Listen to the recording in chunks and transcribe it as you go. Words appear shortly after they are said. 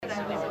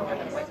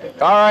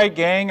All right,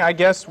 gang, I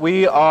guess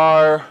we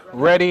are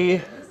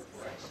ready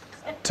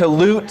to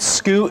loot,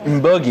 scoot,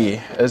 and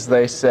boogie, as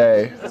they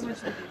say.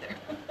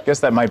 I guess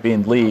that might be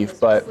in leave,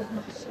 but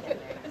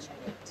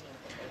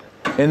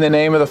in the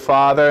name of the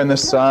Father, and the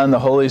Son, the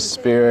Holy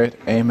Spirit,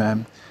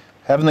 amen.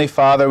 Heavenly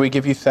Father, we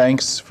give you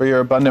thanks for your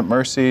abundant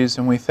mercies,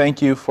 and we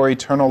thank you for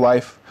eternal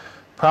life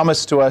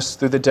promised to us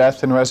through the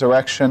death and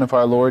resurrection of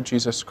our Lord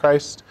Jesus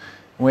Christ.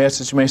 And we ask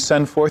that you may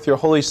send forth your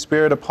Holy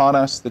Spirit upon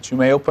us, that you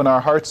may open our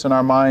hearts and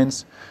our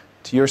minds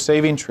to your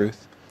saving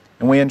truth.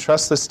 And we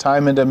entrust this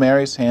time into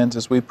Mary's hands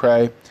as we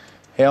pray.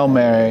 Hail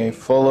Mary,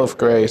 full of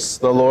grace,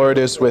 the Lord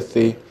is with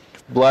thee.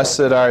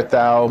 Blessed art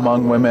thou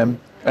among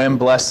women, and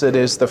blessed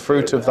is the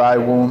fruit of thy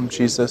womb,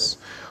 Jesus.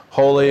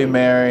 Holy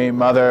Mary,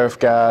 Mother of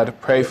God,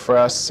 pray for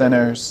us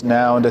sinners,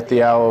 now and at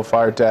the hour of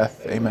our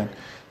death. Amen.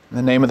 In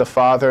the name of the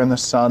Father, and the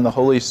Son, the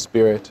Holy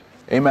Spirit.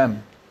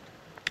 Amen.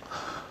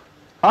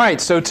 All right,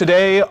 so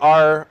today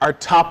our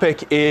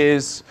topic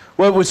is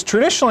what was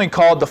traditionally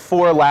called the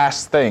four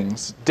last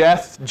things: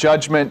 death,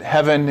 judgment,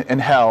 heaven, and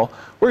hell.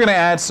 We're going to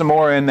add some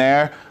more in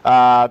there.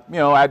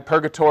 Add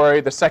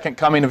purgatory, the second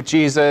coming of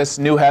Jesus,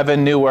 new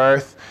heaven, new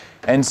earth.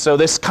 And so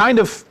this kind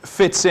of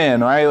fits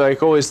in, right?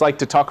 Like I always like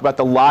to talk about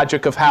the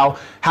logic of how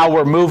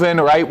we're moving,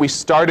 right? We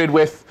started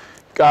with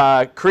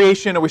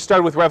creation, or we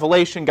started with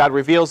Revelation. God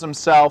reveals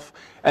himself.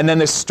 And then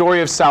this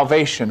story of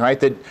salvation, right?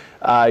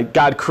 That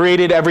God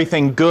created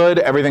everything good.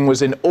 Everything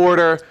was in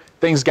order.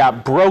 Things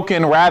got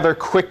broken rather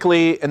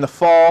quickly in the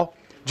fall.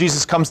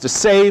 Jesus comes to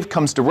save,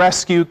 comes to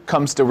rescue,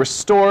 comes to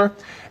restore.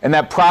 And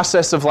that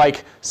process of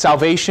like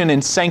salvation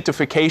and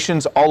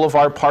sanctification's all of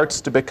our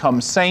parts to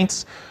become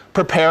saints,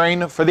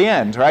 preparing for the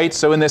end, right?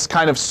 So in this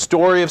kind of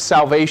story of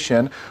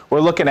salvation, we're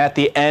looking at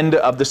the end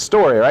of the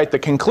story, right? The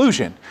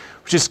conclusion,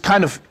 which is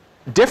kind of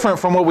different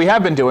from what we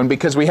have been doing,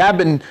 because we have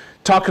been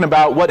talking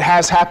about what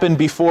has happened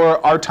before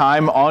our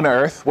time on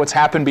earth, what's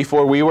happened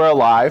before we were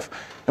alive,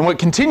 and what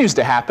continues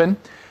to happen.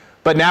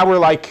 But now we're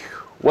like,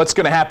 what's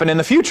going to happen in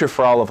the future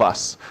for all of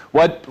us?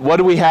 What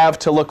do we have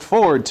to look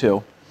forward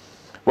to?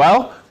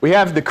 Well, we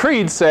have the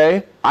creed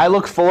say, I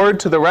look forward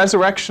to the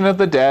resurrection of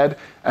the dead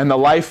and the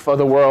life of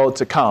the world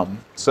to come.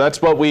 So that's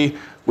what we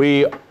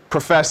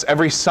profess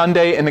every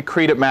Sunday in the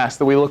creed at Mass,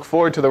 that we look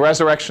forward to the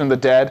resurrection of the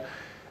dead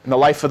and the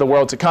life of the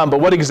world to come. But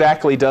what does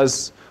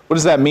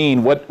that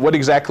mean? What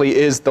exactly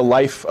is the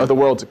life of the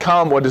world to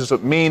come? What does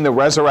it mean, the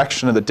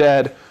resurrection of the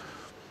dead?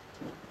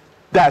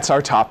 That's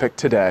our topic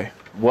today.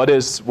 What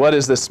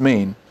does this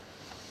mean?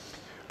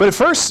 But it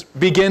first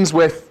begins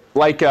with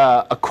like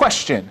a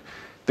question.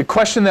 The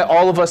question that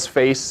all of us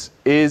face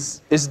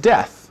is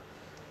death.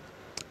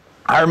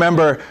 I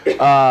remember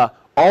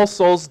All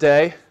Souls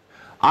Day.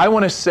 I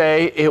want to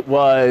say it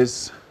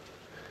was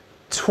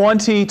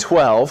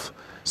 2012.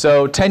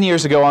 So 10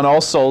 years ago on All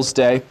Souls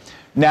Day,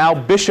 now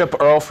Bishop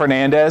Earl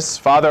Fernandez,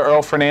 Father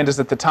Earl Fernandez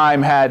at the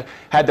time, had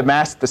the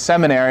Mass at the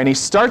seminary, and he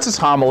starts his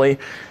homily,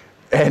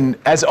 and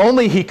as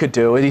only he could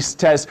do, and he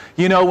says,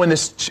 when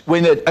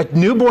a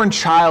newborn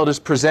child is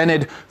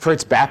presented for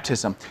its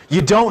baptism,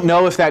 you don't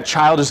know if that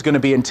child is going to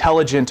be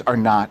intelligent or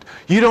not.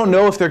 You don't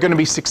know if they're going to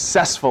be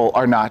successful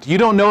or not. You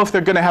don't know if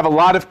they're going to have a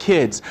lot of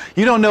kids.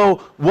 You don't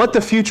know what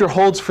the future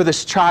holds for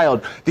this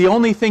child. The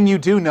only thing you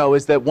do know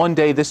is that one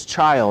day this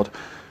child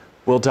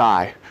will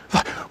die.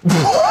 What?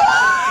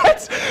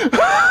 What?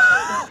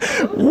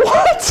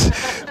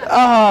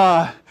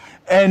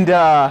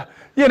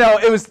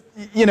 It was,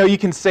 you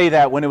can say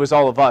that when it was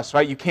all of us,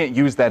 right? You can't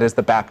use that as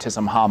the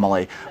baptism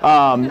homily.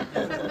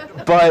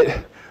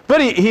 But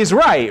he's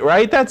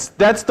right? That's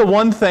the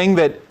one thing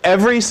that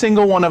every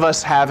single one of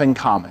us have in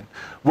common.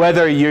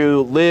 Whether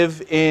you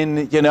live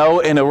in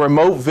a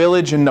remote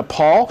village in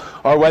Nepal,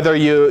 or whether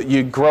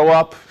you grow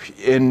up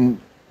in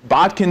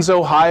Botkins,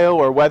 Ohio,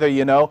 or whether,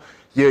 you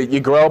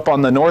grow up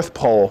on the North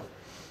Pole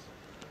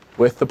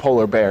with the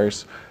polar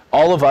bears.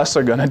 All of us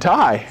are going to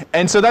die.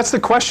 And so that's the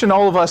question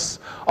all of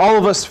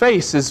us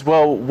face is,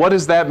 well, what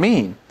does that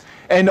mean?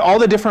 And all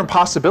the different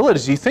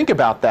possibilities. You think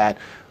about that.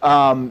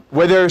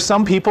 Where there are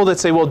some people that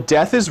say, well,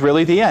 death is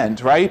really the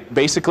end, right?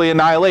 Basically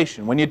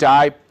annihilation. When you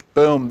die,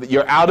 boom,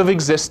 you're out of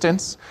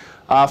existence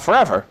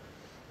forever.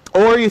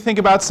 Or you think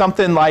about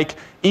something like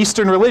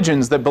Eastern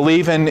religions that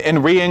believe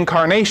in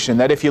reincarnation,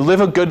 that if you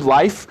live a good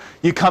life,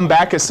 you come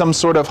back as some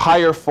sort of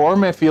higher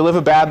form. If you live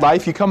a bad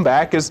life, you come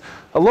back as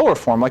a lower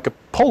form, like a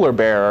polar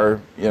bear,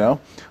 or, I don't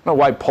know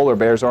why polar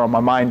bears are on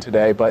my mind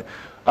today, but,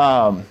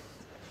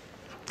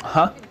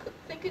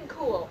 Thinking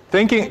cool.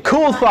 Thinking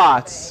cool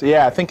thoughts.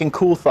 Yeah, thinking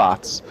cool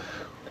thoughts.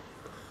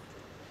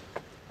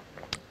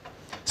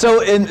 So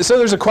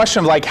there's a question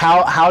of like,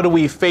 how do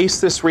we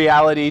face this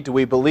reality? Do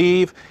we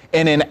believe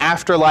in an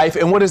afterlife?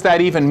 And what does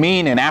that even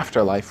mean, in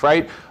afterlife,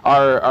 right?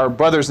 Our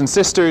brothers and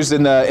sisters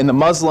in the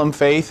Muslim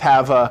faith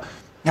have a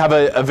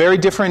very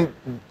different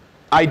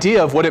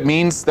idea of what it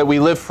means that we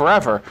live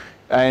forever.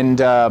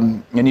 And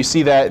you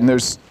see that,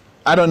 and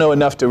I don't know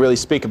enough to really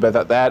speak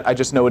about that. I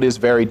just know it is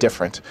very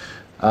different.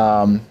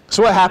 So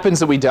what happens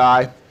that we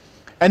die?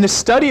 And the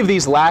study of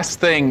these last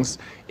things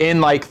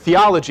in like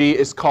theology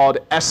is called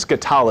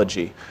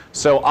eschatology.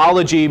 So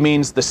ology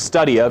means the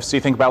study of, so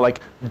you think about like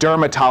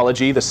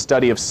dermatology, the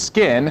study of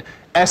skin.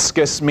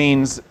 Eschos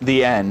means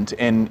the end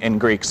in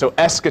Greek. So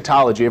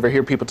eschatology, ever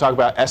hear people talk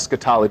about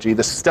eschatology,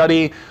 the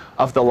study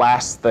of the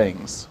last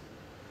things.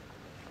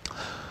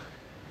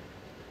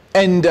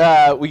 And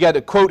we got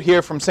a quote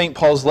here from St.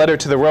 Paul's letter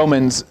to the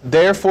Romans,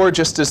 "Therefore,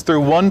 just as through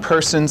one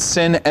person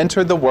sin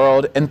entered the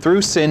world, and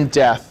through sin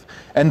death,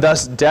 and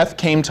thus death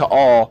came to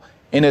all,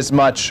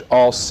 inasmuch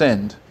all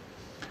sinned."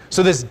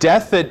 So this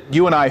death that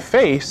you and I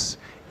face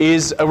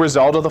is a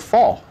result of the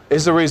fall,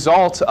 is a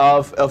result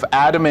of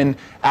Adam and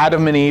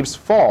Eve's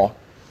fall.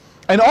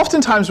 And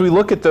oftentimes we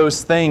look at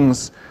those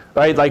things,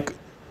 right, like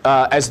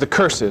as the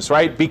curses,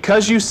 right?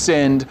 Because you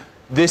sinned,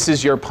 this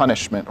is your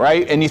punishment,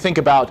 right? And you think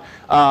about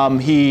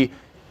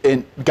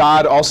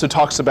God also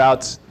talks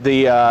about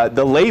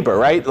the labor,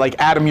 right? Like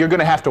Adam, you're going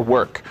to have to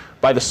work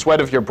by the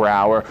sweat of your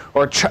brow,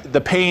 or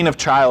the pain of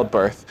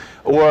childbirth,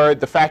 or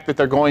the fact that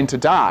they're going to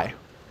die.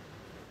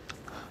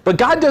 But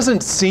God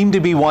doesn't seem to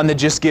be one that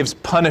just gives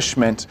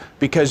punishment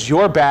because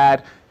you're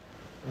bad.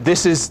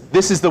 This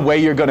is the way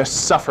you're going to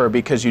suffer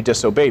because you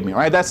disobeyed me,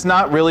 right? That's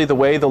not really the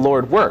way the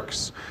Lord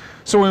works.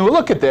 So when we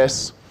look at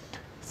this,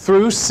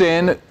 through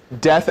sin,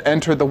 death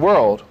entered the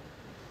world.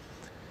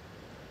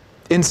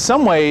 In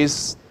some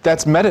ways,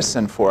 that's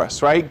medicine for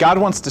us, right? God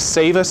wants to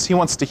save us. He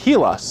wants to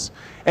heal us.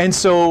 And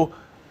so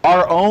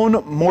our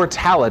own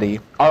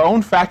mortality, our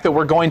own fact that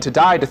we're going to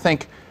die, to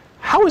think,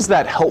 how is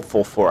that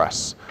helpful for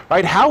us,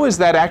 right? How is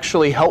that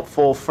actually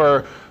helpful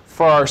for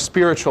our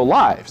spiritual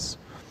lives?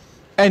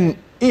 And,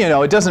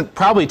 it doesn't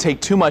probably take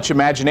too much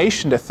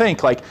imagination to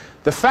think, like,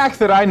 the fact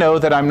that I know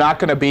that I'm not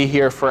going to be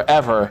here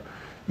forever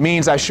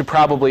means I should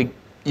probably,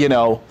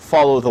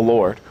 follow the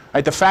Lord.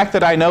 Right? The fact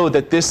that I know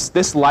that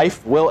this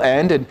life will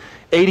end, and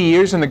 80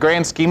 years in the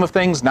grand scheme of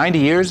things, 90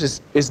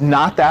 years is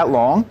not that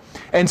long.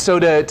 And so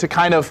to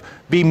kind of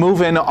be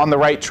moving on the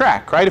right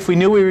track, right? If we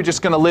knew we were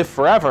just going to live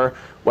forever,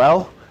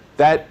 well,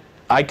 that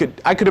I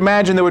could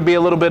imagine there would be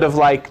a little bit of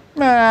like,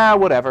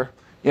 whatever.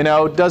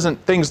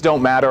 Things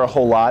don't matter a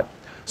whole lot.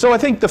 So I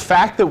think the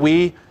fact that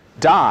we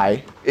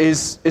die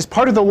is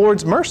part of the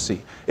Lord's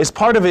mercy. It's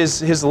part of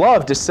His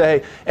love to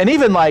say, and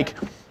even like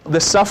the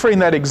suffering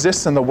that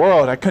exists in the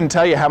world, I couldn't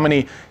tell you how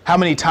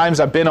many times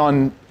I've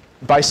been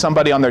by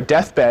somebody on their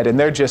deathbed and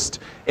they're just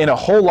in a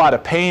whole lot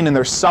of pain and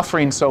they're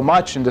suffering so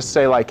much, and to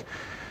say like,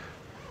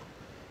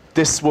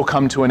 this will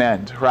come to an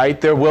end,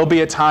 right? There will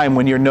be a time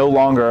when you're no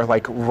longer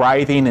like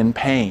writhing in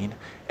pain.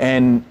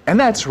 And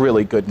that's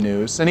really good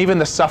news. And even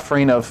the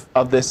suffering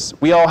of this,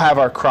 we all have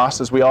our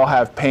crosses, we all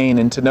have pain,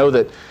 and to know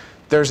that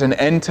there's an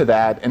end to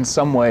that in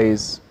some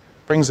ways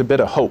brings a bit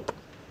of hope.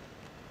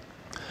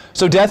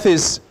 So death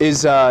is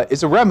a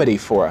remedy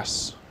for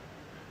us.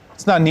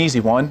 It's not an easy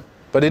one,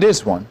 but it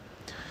is one.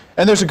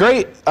 And there's a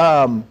great,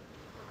 of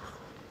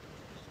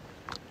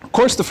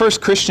course the first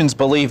Christians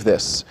believe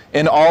this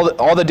in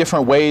all the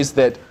different ways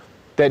that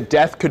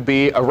death could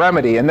be a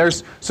remedy.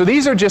 And so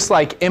these are just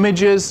like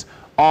images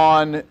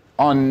on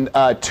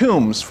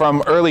tombs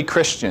from early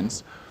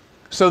Christians.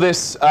 So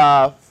this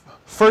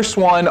first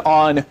one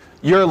on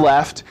your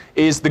left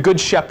is the Good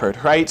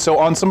Shepherd, right? So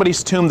on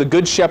somebody's tomb, the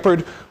Good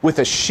Shepherd with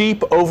a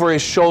sheep over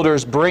his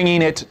shoulders,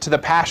 bringing it to the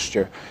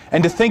pasture.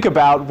 And to think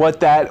about what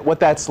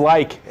that's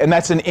like, and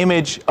that's an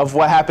image of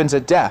what happens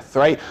at death,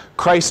 right?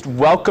 Christ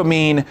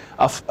welcoming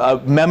a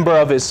member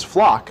of His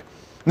flock.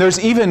 And there's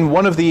even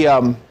one of the,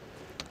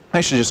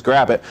 I should just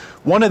grab it,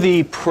 one of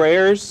the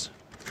prayers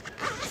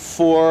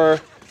for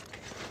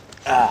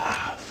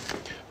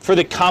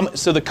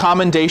the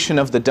commendation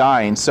of the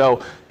dying.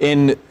 So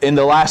in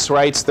the last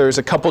rites, there's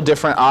a couple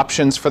different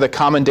options for the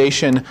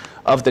commendation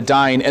of the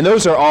dying, and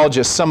those are all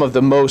just some of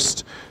the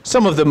most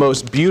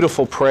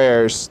beautiful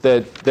prayers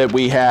that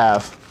we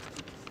have.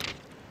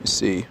 Let's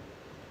see.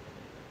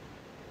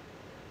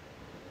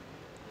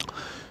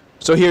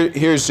 So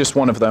here's just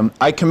one of them.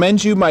 I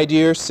commend you, my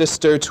dear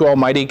sister, to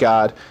Almighty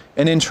God,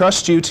 and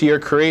entrust you to your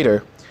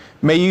Creator.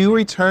 May you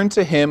return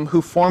to Him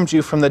who formed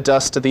you from the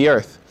dust of the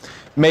earth.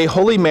 May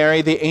Holy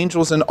Mary, the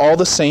angels, and all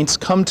the saints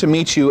come to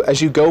meet you as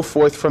you go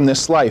forth from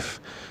this life.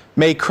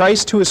 May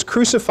Christ, who is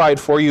crucified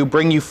for you,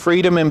 bring you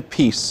freedom and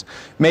peace.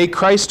 May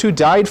Christ, who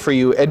died for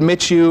you,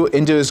 admit you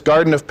into His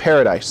garden of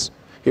paradise.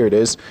 Here it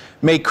is.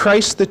 May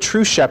Christ, the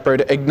true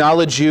shepherd,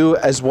 acknowledge you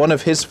as one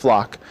of His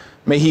flock.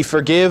 May He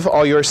forgive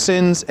all your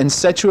sins and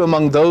set you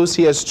among those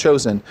He has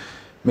chosen.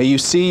 May you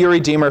see your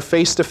Redeemer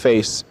face to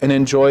face and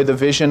enjoy the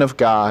vision of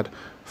God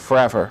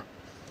forever.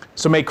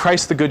 So may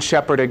Christ the Good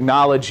Shepherd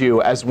acknowledge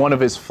you as one of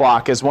His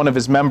flock, as one of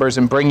His members,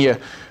 and bring you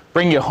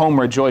home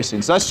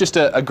rejoicing. So that's just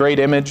a great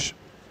image.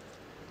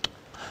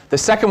 The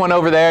second one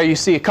over there, you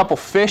see a couple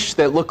fish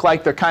that look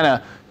like they're kind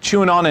of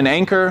chewing on an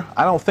anchor.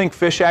 I don't think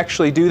fish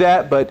actually do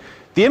that, but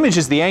the image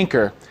is the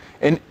anchor.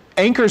 And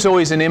anchor is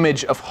always an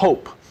image of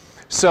hope.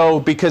 So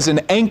because an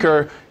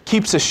anchor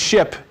keeps a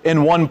ship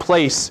in one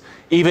place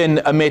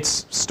even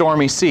amidst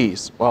stormy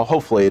seas. Well,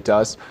 hopefully it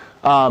does.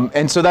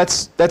 And so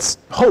that's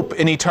hope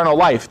in eternal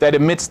life, that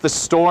amidst the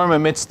storm,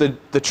 amidst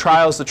the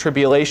trials, the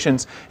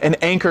tribulations, an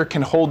anchor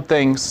can hold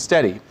things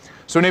steady.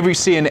 So whenever you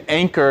see an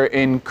anchor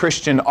in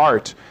Christian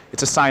art,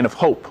 it's a sign of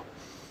hope.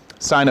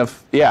 Sign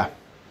of, yeah.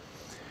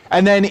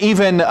 And then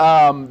even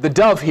the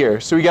dove here.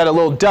 So we got a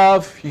little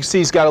dove. You see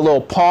he's got a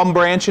little palm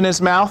branch in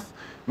his mouth.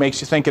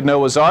 Makes you think of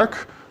Noah's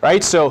Ark,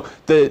 right? So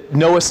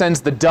Noah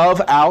sends the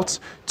dove out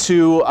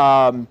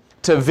to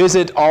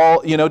visit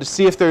all, to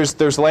see if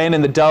there's land,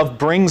 and the dove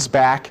brings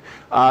back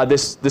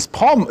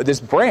this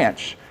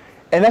branch.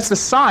 And that's the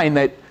sign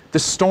that the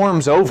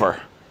storm's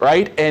over,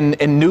 right?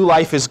 And new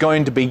life is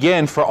going to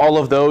begin for all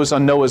of those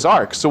on Noah's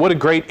Ark. So what a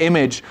great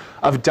image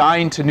of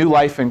dying to new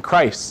life in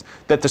Christ,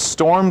 that the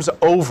storm's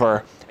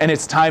over and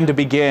it's time to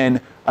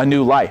begin a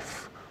new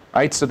life,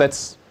 right? So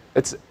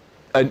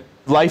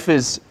life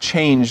is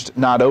changed,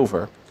 not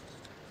over.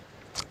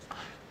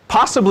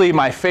 Possibly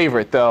my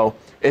favorite, though,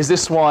 is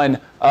this one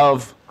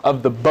of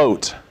the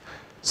boat.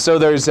 So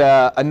there's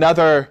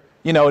another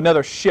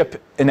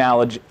ship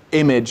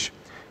image.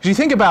 If you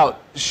think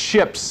about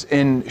ships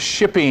in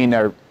shipping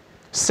or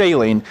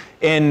sailing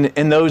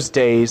in those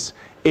days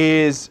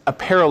is a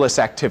perilous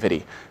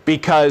activity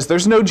because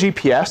there's no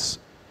GPS,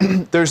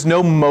 there's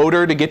no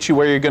motor to get you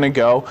where you're going to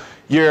go.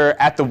 You're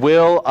at the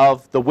will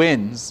of the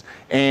winds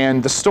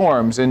and the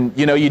storms, and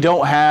you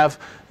don't have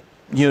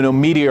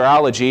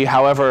meteorology.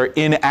 However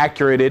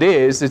inaccurate it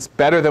is, it's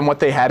better than what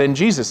they had in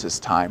Jesus'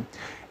 time.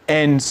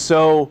 And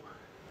so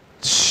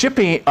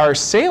shipping or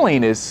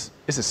sailing is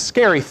a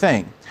scary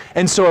thing.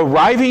 And so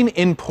arriving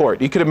in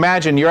port, you could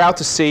imagine you're out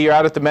to sea, you're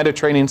out at the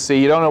Mediterranean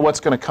Sea, you don't know what's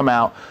going to come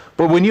out.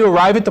 But when you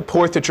arrive at the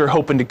port that you're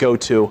hoping to go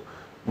to,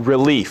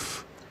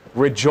 relief,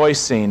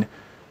 rejoicing,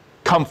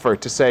 comfort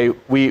to say,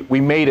 we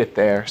made it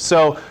there.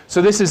 So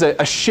this is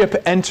a ship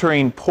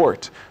entering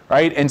port,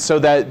 right? And so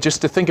that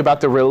just to think about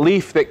the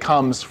relief that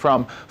comes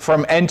from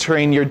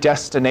entering your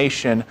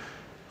destination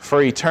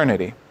for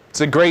eternity.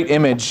 It's a great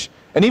image.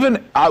 And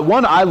even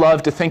one I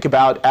love to think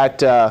about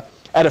at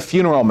a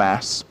funeral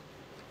mass.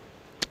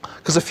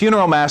 Because a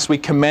funeral mass, we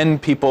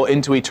commend people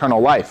into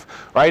eternal life,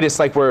 right? It's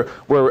like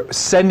we're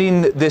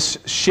sending this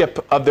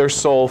ship of their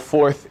soul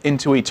forth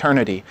into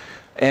eternity.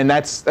 And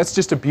that's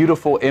just a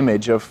beautiful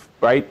image of,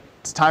 right?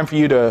 It's time for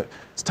you to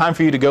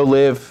go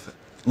live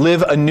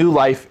a new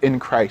life in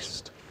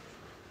Christ.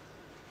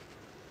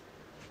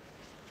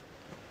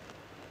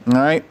 All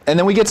right, and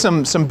then we get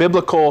some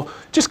biblical,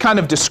 just kind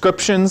of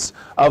descriptions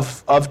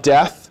of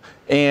death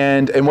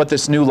and what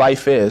this new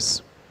life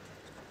is.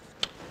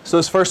 So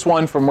this first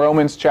one from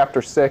Romans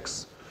chapter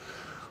 6.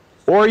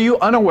 Or are you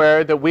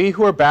unaware that we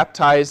who are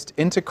baptized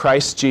into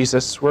Christ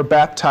Jesus were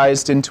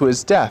baptized into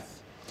his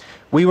death?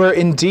 We were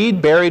indeed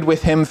buried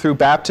with him through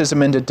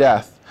baptism into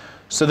death,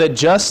 so that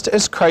just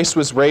as Christ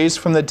was raised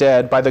from the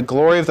dead by the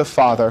glory of the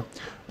Father,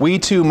 we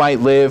too might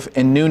live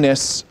in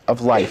newness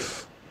of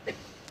life.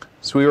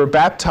 So we were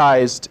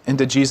baptized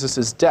into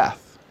Jesus'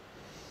 death.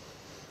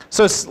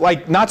 So it's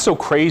like not so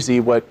crazy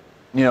what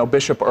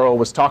Bishop Earl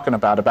was talking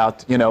about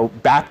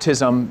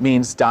baptism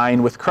means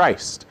dying with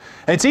Christ.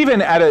 And it's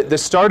even at the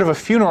start of a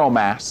funeral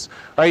mass,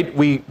 right?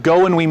 We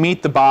go and we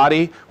meet the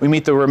body, we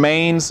meet the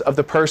remains of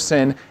the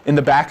person in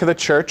the back of the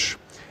church.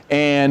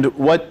 And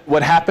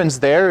what happens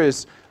there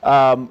is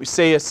we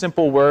say a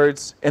simple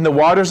words, in the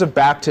waters of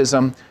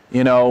baptism,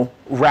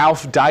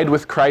 Ralph died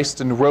with Christ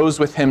and rose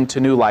with him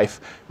to new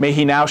life. May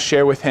he now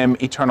share with him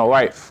eternal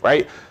life,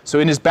 right? So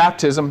in his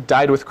baptism,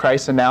 died with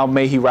Christ, and now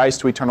may he rise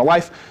to eternal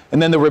life.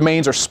 And then the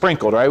remains are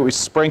sprinkled, right? We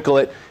sprinkle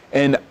it.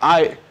 And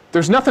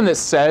there's nothing that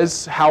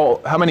says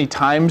how many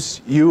times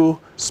you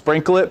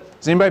sprinkle it.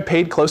 Has anybody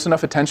paid close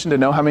enough attention to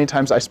know how many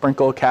times I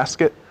sprinkle a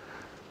casket?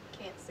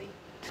 Can't see.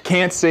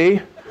 Can't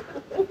see?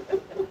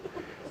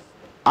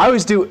 I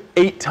always do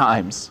 8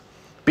 times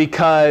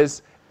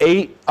because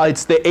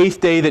it's the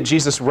 8th day that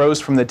Jesus rose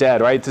from the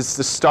dead, right? This is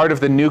the start of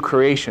the new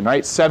creation,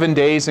 right? 7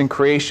 days in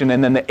creation,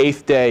 and then the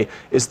 8th day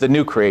is the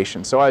new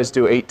creation. So I always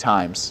do 8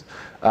 times.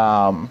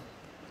 Yeah.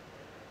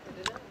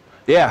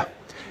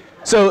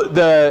 So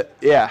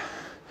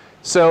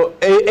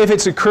if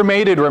it's a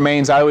cremated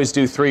remains, I always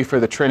do 3 for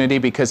the Trinity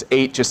because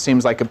 8 just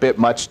seems like a bit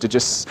much to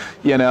just, Is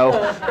he giving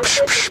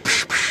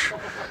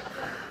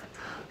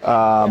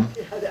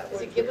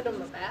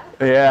them a bath?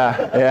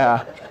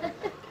 Yeah.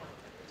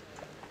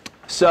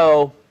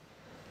 So,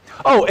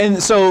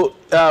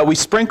 we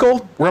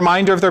sprinkle,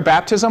 reminder of their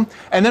baptism,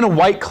 and then a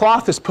white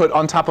cloth is put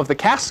on top of the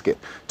casket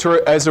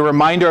as a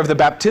reminder of the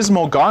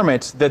baptismal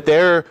garment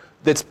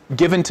that's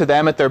given to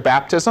them at their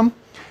baptism.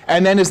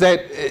 And then as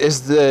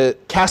the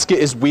casket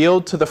is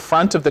wheeled to the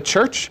front of the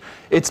church,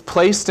 it's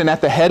placed, and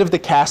at the head of the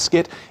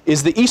casket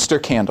is the Easter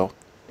candle.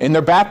 In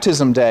their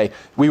baptism day,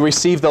 we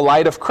receive the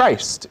light of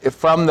Christ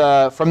from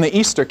the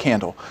Easter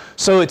candle.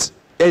 So it's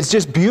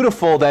just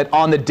beautiful that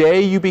on the day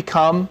you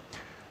become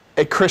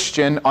a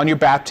Christian, on your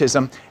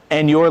baptism,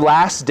 and your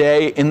last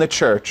day in the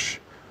church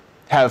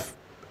have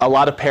a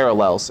lot of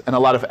parallels and a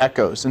lot of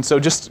echoes. And so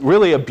just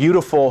really a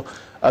beautiful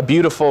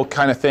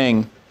kind of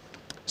thing.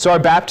 So our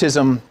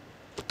baptism,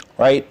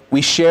 right,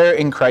 we share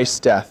in Christ's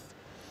death.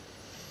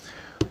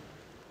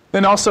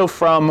 Then also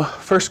from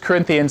 1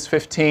 Corinthians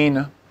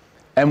 15,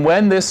 and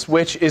when this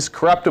which is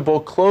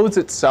corruptible clothes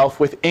itself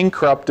with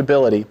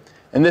incorruptibility,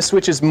 and this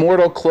which is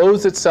mortal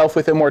clothes itself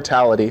with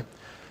immortality,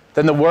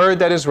 then the word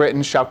that is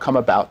written shall come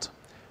about.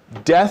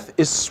 Death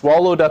is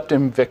swallowed up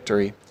in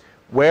victory.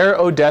 Where,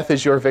 O death,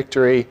 is your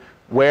victory?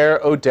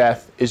 Where, O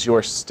death, is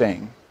your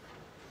sting?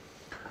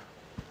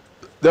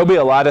 There'll be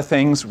a lot of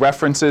things,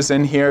 references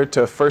in here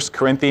to 1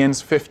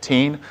 Corinthians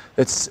 15.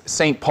 That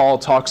St. Paul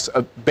talks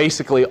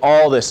basically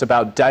all this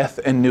about death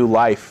and new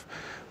life.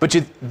 But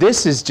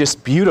this is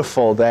just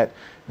beautiful that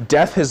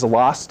death has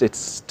lost its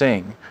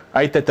sting,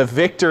 right? That the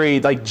victory,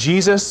 like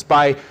Jesus,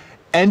 by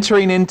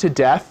entering into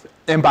death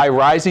and by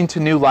rising to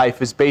new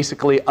life, is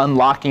basically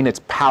unlocking its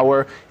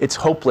power, its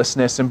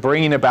hopelessness, and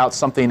bringing about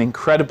something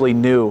incredibly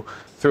new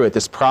through it,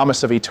 this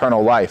promise of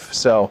eternal life.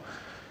 So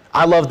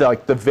I love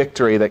the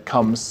victory that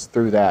comes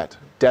through that.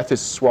 Death is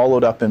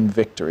swallowed up in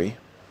victory.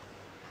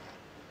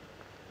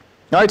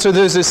 All right, so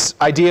there's this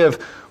idea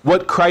of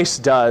what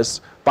Christ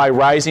does by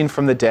rising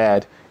from the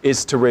dead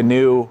is to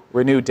renew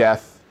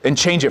death and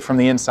change it from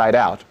the inside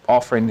out,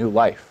 offering new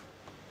life.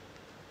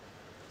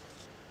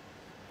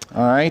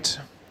 All right,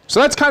 so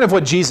that's kind of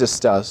what Jesus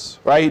does,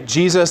 right?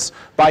 Jesus,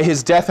 by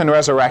his death and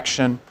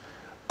resurrection,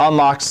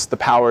 unlocks the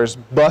powers,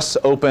 busts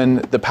open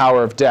the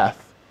power of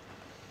death.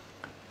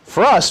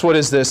 For us, what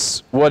does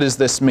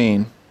this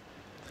mean?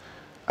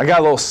 I got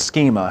a little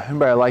schema.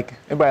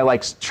 Anybody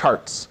likes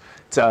charts?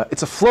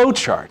 It's a flow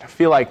chart. I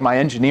feel like my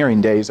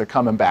engineering days are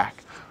coming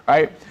back,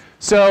 right?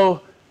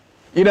 So,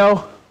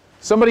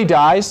 somebody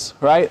dies,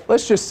 right?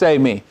 Let's just say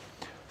me.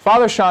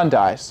 Father Sean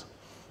dies.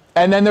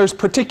 And then there's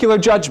particular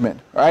judgment,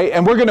 right?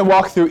 And we're going to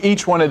walk through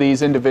each one of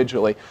these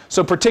individually.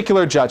 So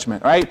particular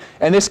judgment, right?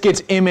 And this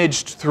gets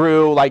imaged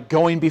through like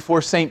going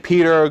before St.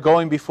 Peter or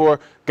going before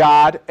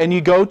God. And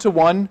you go to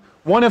one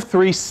of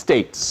three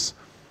states.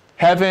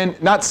 Heaven,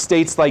 not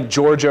states like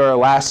Georgia or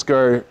Alaska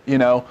or,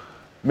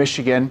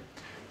 Michigan.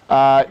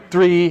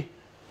 Three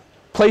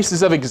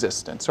places of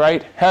existence,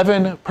 right?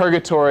 Heaven,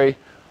 purgatory,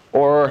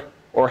 or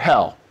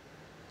hell.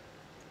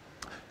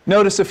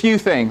 Notice a few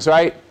things,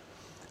 right?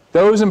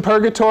 Those in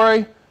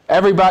purgatory,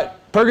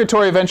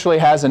 purgatory eventually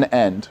has an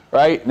end,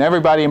 right? And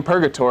everybody in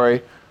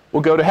purgatory will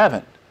go to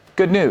heaven.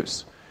 Good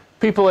news.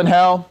 People in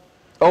hell,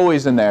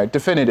 always in there,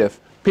 definitive.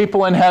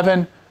 People in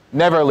heaven,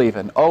 never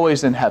leaving,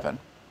 always in heaven.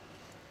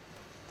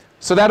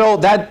 So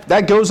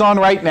that goes on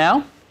right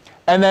now.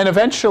 And then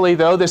eventually,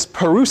 though, this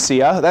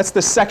parousia, that's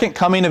the second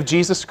coming of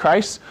Jesus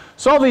Christ.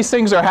 So all these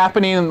things are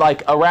happening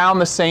like around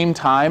the same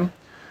time,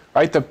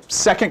 right? The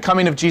second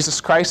coming of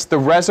Jesus Christ, the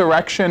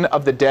resurrection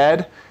of the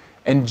dead,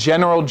 and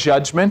general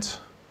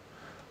judgment,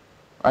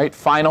 right?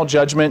 Final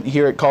judgment, you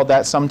hear it called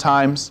that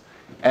sometimes.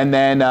 And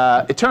then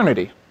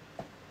eternity,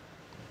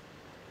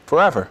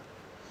 forever.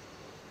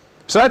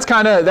 So that's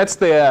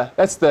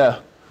the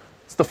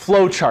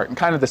flow chart and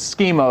kind of the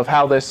schema of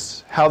how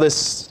this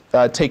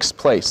takes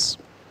place.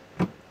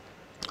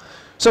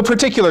 So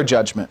particular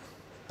judgment.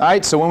 All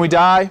right, so when we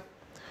die,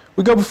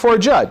 we go before a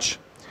judge.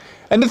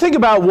 And to think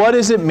about what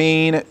does it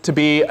mean to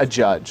be a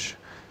judge?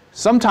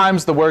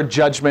 Sometimes the word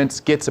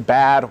judgment gets a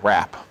bad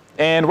rap,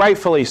 and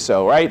rightfully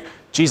so, right?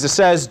 Jesus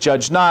says,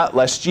 judge not,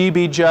 lest ye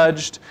be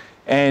judged.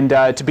 And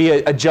to be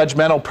a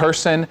judgmental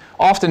person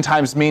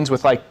oftentimes means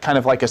with kind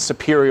of a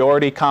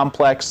superiority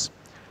complex.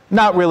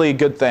 Not really a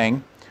good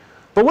thing.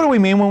 But what do we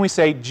mean when we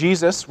say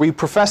Jesus, we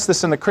profess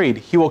this in the creed,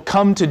 he will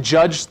come to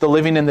judge the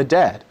living and the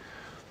dead?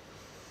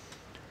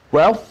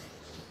 Well,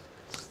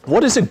 what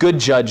does a good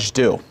judge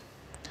do?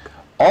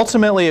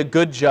 Ultimately, a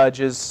good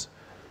judge's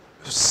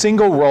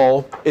single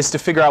role is to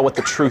figure out what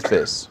the truth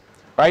is,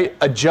 right?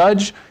 A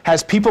judge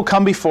has people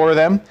come before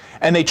them,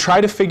 and they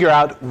try to figure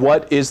out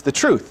what is the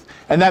truth.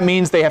 And that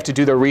means they have to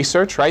do their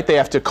research, right? They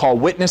have to call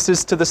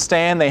witnesses to the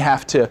stand. They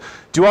have to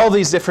do all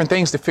these different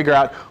things to figure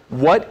out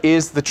what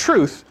is the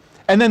truth.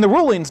 And then the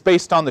ruling's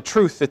based on the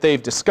truth that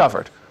they've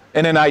discovered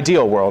in an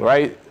ideal world,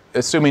 right?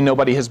 Assuming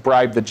nobody has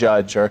bribed the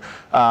judge or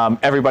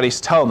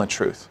everybody's telling the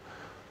truth.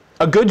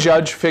 A good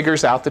judge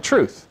figures out the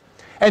truth.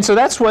 And so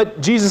that's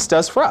what Jesus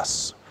does for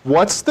us.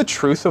 What's the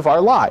truth of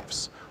our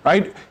lives,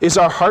 right? Is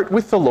our heart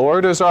with the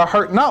Lord, or is our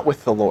heart not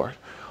with the Lord?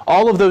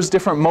 All of those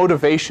different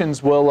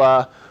motivations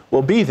will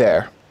be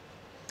there.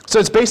 So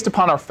it's based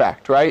upon our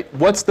fact, right?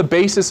 What's the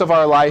basis of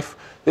our life?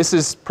 This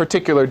is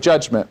particular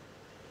judgment.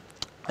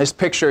 This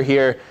picture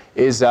here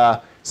is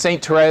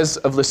St. Therese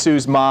of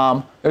Lisieux's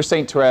mom. There's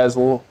St. Therese,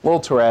 little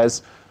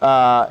Therese.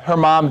 Her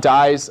mom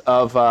dies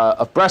of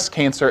breast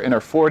cancer in her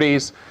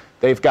 40s.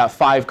 They've got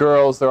 5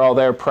 girls. They're all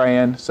there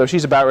praying. So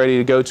she's about ready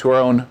to go to her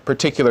own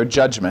particular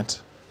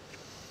judgment.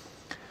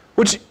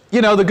 Which,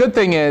 the good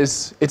thing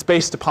is it's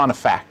based upon a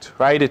fact,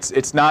 right?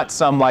 It's not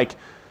some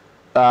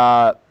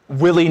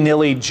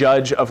willy-nilly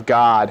judge of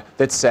God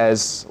that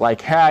says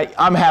hey,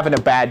 I'm having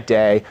a bad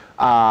day.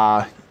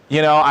 The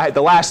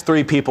last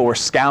 3 people were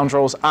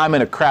scoundrels. I'm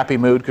in a crappy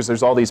mood because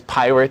there's all these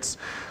pirates.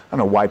 I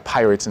don't know why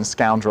pirates and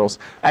scoundrels.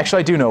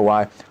 Actually, I do know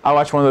why. I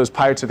watched one of those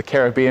Pirates of the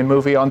Caribbean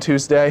movie on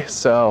Tuesday,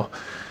 so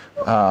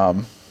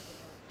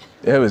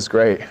it was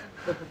great.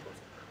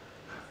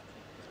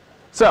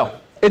 So,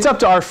 it's up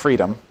to our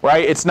freedom,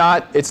 right? It's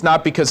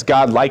not because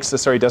God likes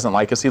us or he doesn't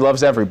like us. He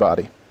loves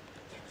everybody.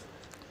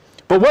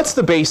 But what's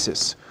the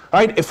basis?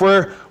 Right? If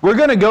we're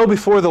going to go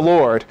before the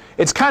Lord,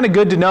 it's kind of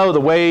good to know the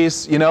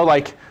ways,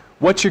 like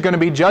what you're going to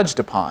be judged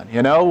upon,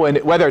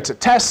 whether it's a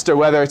test or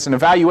whether it's an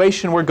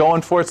evaluation we're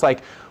going for. It's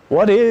like,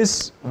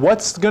 what's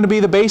going to be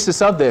the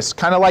basis of this?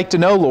 Kind of like to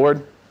know,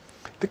 Lord.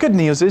 The good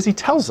news is he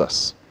tells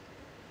us.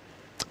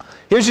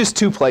 Here's just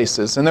 2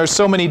 places, and there's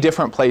so many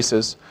different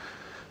places.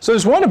 So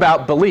there's one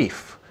about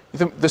belief.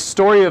 The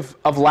story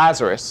of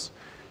Lazarus.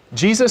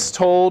 Jesus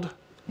told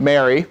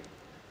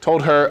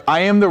her, I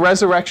am the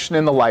resurrection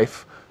and the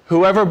life.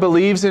 Whoever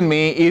believes in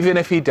me, even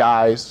if he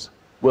dies,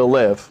 will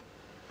live.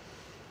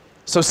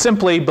 So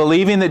simply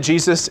believing that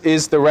Jesus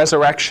is the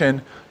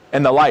resurrection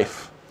and the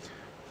life.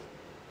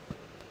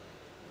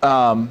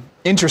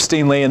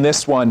 Interestingly, in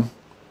this one,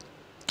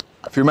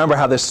 if you remember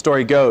how this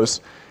story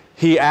goes,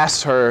 he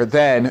asks her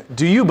then,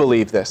 do you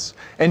believe this?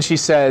 And she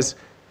says,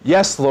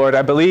 yes, Lord,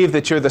 I believe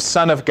that you're the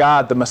Son of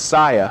God, the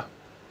Messiah,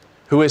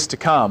 who is to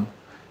come.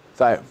 It's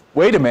like,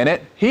 wait a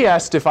minute, he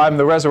asked if I'm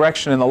the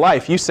resurrection and the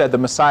life. You said the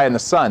Messiah and the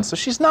Son. So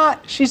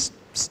she's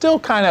still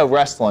kind of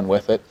wrestling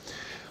with it.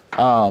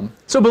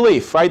 So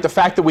belief, right? The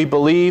fact that we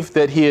believe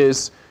that he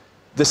is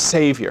the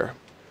Savior.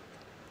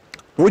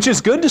 Which is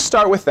good to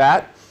start with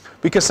that,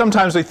 because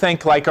sometimes we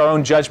think like our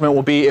own judgment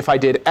will be if I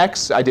did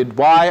X, I did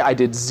Y, I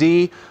did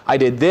Z, I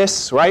did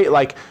this, right?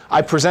 Like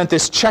I present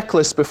this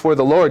checklist before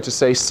the Lord to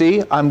say,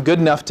 see, I'm good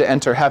enough to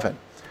enter heaven.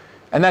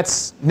 And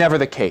that's never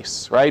the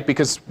case, right?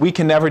 Because we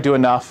can never do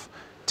enough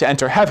to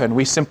enter heaven.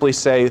 We simply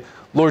say,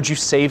 Lord, you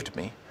saved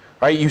me,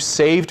 right? You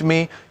saved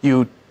me.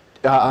 You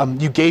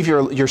gave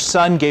your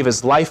Son, gave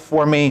his life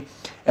for me,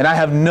 and I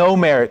have no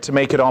merit to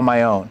make it on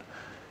my own.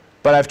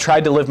 But I've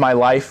tried to live my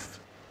life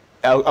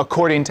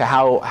according to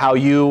how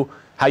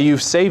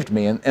you've saved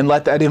me, and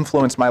let that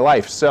influence my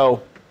life.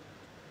 So,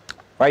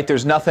 right,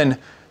 there's nothing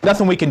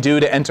we can do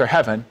to enter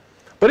heaven.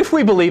 But if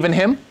we believe in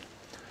him,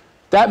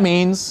 that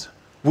means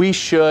we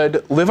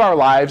should live our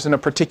lives in a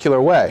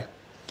particular way.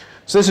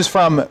 So this is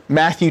from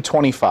Matthew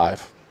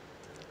 25.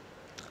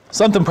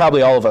 Something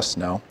probably all of us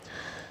know.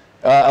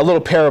 A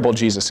little parable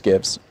Jesus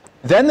gives.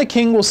 Then the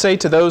king will say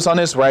to those on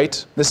his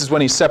right, this is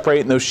when he's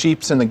separating those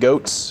sheep and the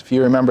goats, if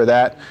you remember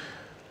that,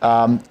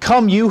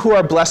 come, you who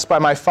are blessed by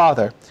my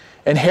Father,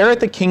 inherit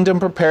the kingdom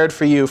prepared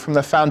for you from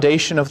the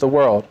foundation of the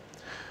world.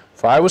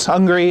 For I was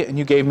hungry, and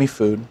you gave me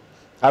food.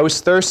 I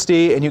was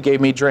thirsty, and you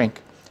gave me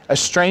drink. A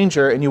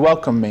stranger, and you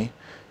welcomed me.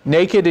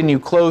 Naked, and you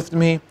clothed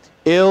me.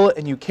 Ill,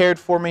 and you cared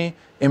for me.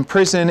 In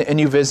prison, and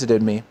you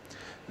visited me.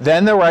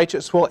 Then the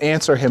righteous will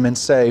answer him and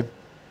say,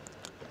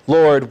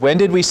 Lord, when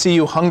did we see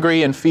you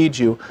hungry and feed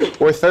you,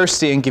 or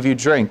thirsty and give you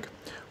drink?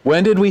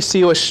 When did we see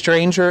you a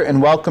stranger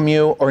and welcome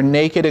you, or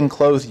naked and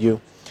clothe you?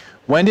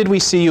 When did we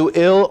see you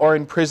ill or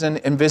in prison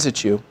and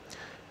visit you?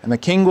 And the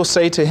king will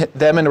say to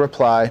them in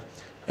reply,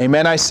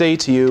 Amen, I say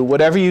to you,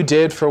 whatever you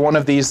did for one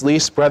of these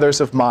least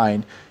brothers of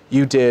mine,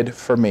 you did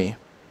for me.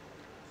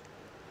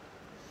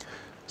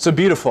 So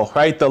beautiful,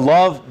 right? The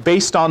love,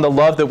 based on the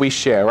love that we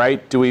share,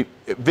 right? Do we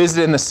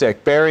visit in the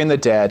sick, burying the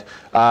dead,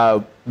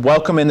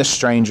 welcoming the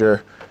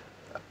stranger,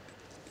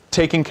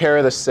 taking care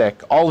of the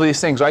sick, all of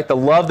these things, right? The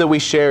love that we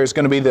share is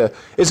going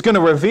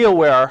to reveal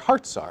where our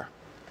hearts are.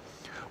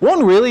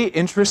 One really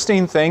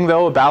interesting thing,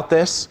 though, about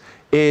this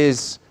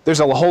is, there's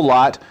a whole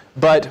lot,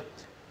 but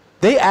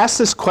they ask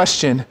this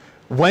question,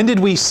 when did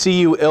we see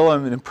you ill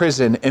and in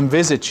prison and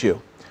visit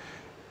you?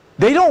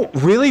 They don't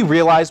really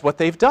realize what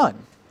they've done,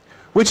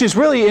 which is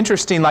really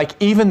interesting. Like,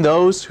 even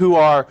those who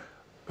are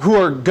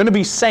going to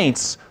be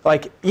saints,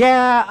 like,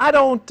 yeah, I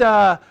don't,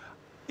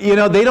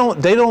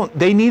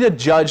 they need a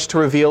judge to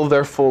reveal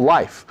their full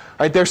life,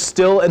 right? They're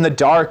still in the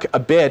dark a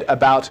bit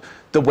about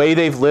the way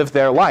they've lived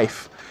their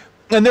life.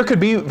 And there could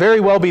very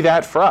well be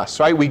that for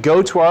us, right? We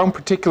go to our own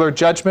particular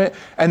judgment,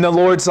 and the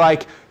Lord's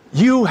like,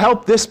 you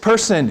help this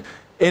person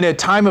in a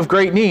time of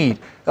great need.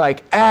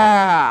 Like,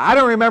 I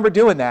don't remember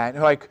doing that.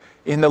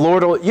 And the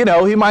Lord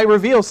will, he might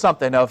reveal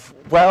something of,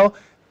 well,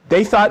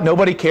 they thought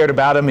nobody cared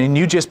about them, and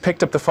you just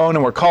picked up the phone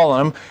and were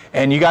calling them,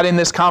 and you got in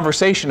this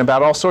conversation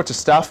about all sorts of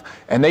stuff,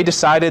 and they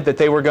decided that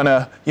they were going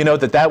to,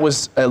 that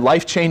was a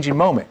life-changing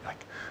moment.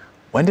 Like,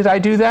 when did I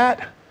do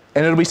that?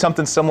 And it'll be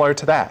something similar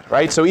to that,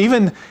 right? So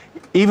even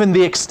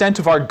the extent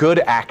of our good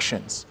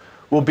actions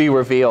will be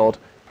revealed,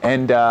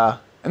 and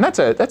that's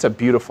a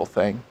beautiful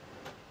thing.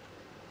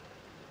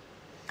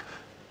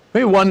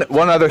 Maybe one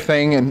other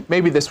thing, and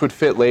maybe this would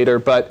fit later,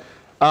 but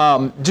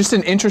just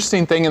an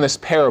interesting thing in this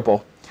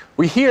parable.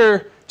 We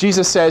hear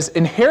Jesus says,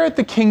 inherit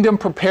the kingdom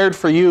prepared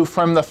for you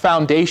from the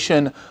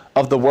foundation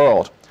of the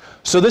world.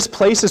 So this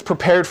place is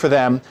prepared for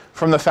them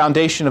from the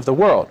foundation of the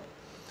world.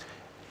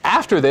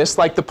 After this,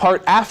 like the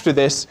part after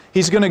this,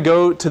 he's going to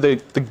go to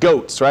the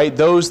goats, right?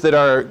 Those that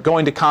are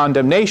going to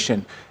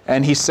condemnation.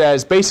 And he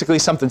says basically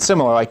something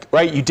similar, like,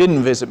 right, you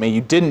didn't visit me,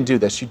 you didn't do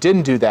this, you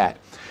didn't do that.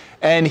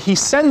 And he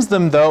sends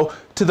them, though,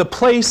 to the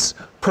place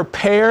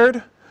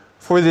prepared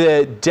for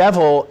the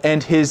devil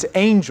and his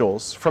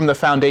angels from the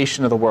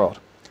foundation of the world.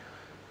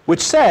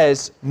 which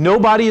says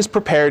nobody is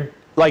prepared,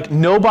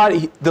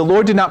 the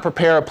Lord did not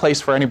prepare a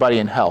place for anybody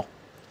in hell.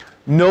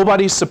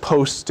 Nobody's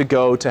supposed to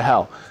go to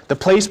hell. The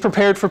place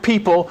prepared for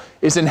people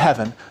is in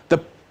heaven.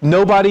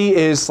 Nobody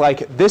is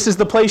like, this is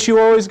the place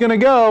you're always going to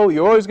go.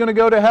 You're always going to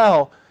go to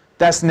hell.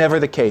 That's never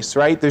the case,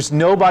 right? There's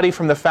nobody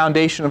from the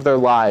foundation of their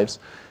lives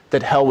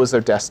that hell was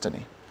their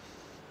destiny.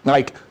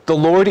 Like, the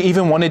Lord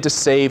even wanted to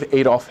save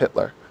Adolf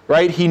Hitler,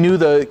 right? He knew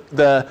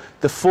the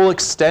full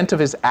extent of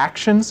his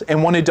actions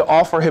and wanted to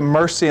offer him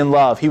mercy and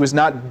love. He was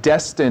not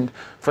destined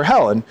for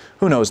hell. And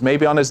who knows,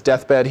 maybe on his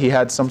deathbed he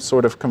had some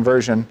sort of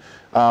conversion.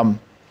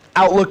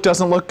 Outlook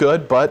doesn't look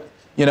good, but,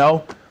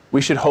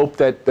 we should hope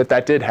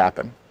that did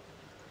happen.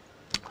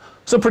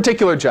 So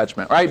particular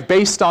judgment, right?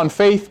 Based on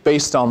faith,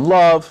 based on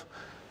love,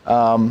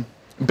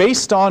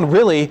 based on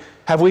really,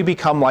 have we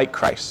become like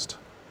Christ?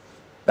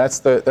 That's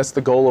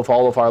the goal of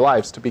all of our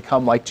lives, to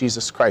become like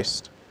Jesus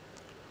Christ.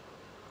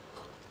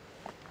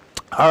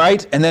 All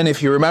right, and then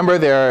if you remember,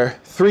 there are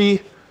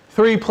three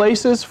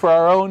places for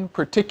our own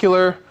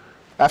particular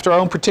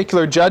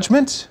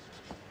judgment,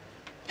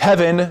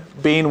 heaven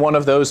being one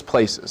of those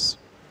places.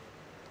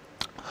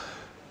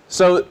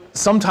 So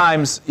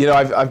sometimes,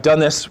 I've done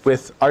this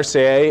with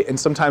RCA, and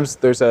sometimes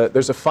there's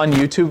a fun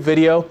YouTube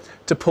video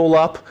to pull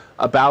up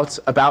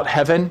about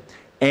heaven,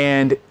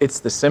 and it's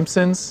The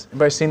Simpsons.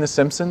 Anybody seen The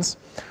Simpsons?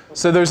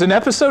 So there's an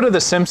episode of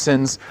The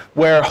Simpsons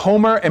where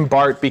Homer and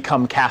Bart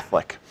become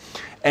Catholic,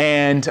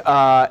 and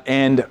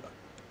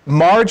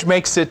Marge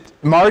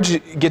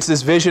gets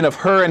this vision of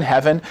her in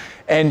heaven,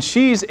 and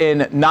she's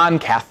in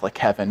non-Catholic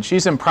heaven.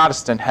 She's in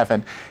Protestant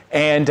heaven,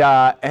 and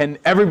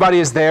everybody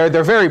is there.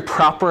 They're very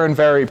proper and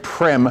very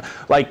prim,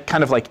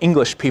 kind of like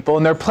English people,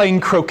 and they're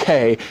playing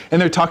croquet,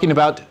 and they're talking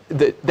about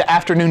the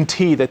afternoon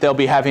tea that they'll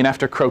be having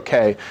after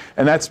croquet,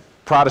 and that's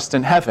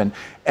Protestant heaven.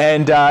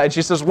 And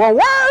she says, "Well,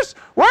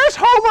 where's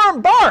Homer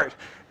and Bart?"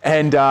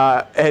 And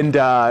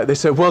they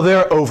said, "Well,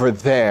 they're over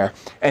there,"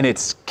 and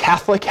it's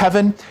Catholic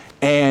heaven.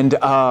 And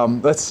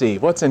let's see,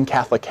 what's in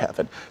Catholic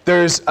heaven?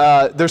 There's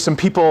some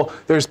people.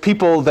 There's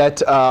people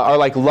that are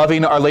like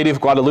loving Our Lady of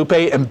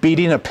Guadalupe and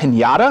beating a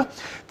piñata.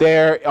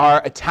 There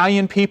are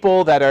Italian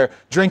people that are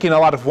drinking a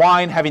lot of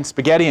wine, having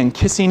spaghetti, and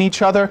kissing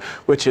each other,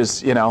 which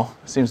is,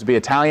 seems to be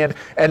Italian.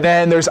 And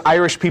then there's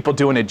Irish people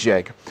doing a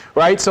jig,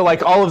 right? So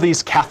all of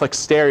these Catholic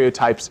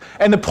stereotypes.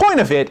 And the point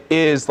of it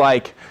is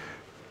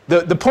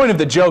the point of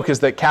the joke is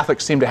that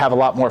Catholics seem to have a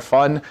lot more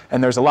fun,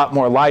 and there's a lot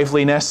more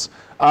liveliness.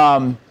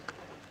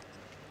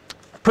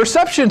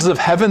 Perceptions of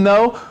heaven,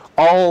 though,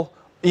 all,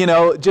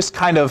 just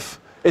kind of,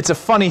 it's a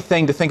funny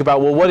thing to think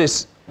about, well, what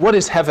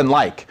is heaven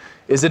like?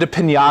 Is it a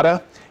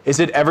piñata? Is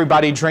it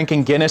everybody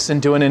drinking Guinness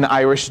and doing an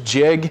Irish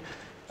jig?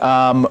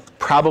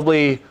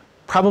 Probably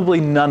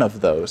none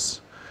of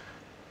those.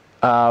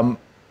 But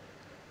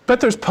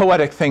there's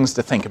poetic things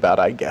to think about,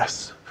 I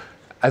guess,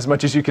 as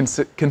much as you can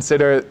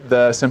consider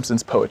The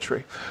Simpsons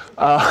poetry.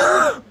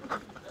 So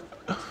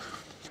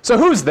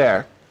who's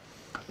there?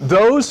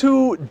 Those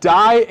who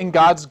die in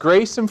God's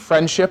grace and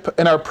friendship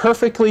and are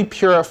perfectly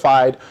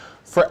purified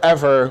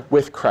forever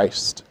with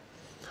Christ.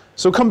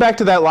 So come back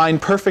to that line,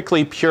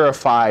 perfectly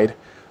purified,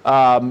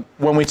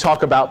 when we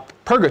talk about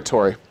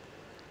purgatory.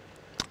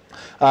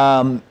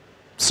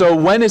 So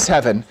when is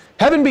heaven?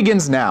 Heaven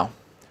begins now,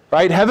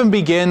 right? Heaven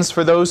begins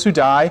for those who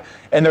die,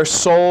 and their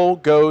soul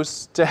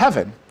goes to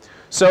heaven.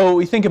 So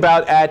we think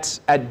about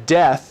at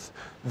death,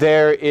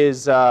 there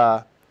is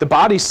the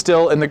body's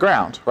still in the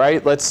ground,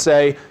 right? Let's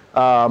say,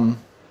 I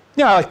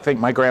like to think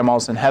my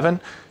grandma's in heaven.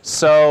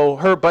 So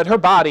her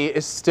body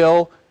is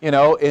still, in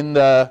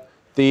the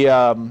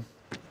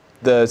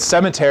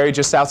cemetery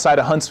just outside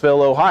of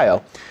Huntsville,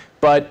 Ohio.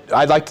 But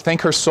I'd like to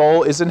think her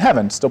soul is in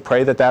heaven. Still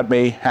pray that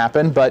may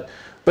happen. But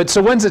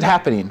so when's it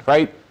happening,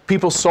 right?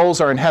 People's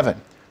souls are in heaven.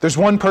 There's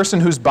one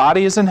person whose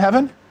body is in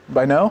heaven.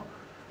 Anybody know?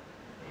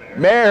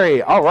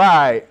 Mary. All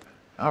right.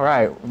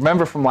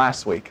 Remember from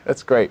last week.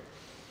 That's great.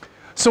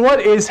 So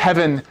what is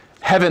heaven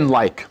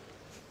like?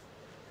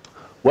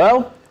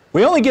 Well,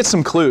 we only get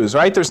some clues,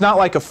 right? There's not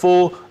like a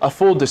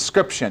full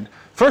description.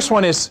 First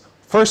one is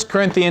 1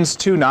 Corinthians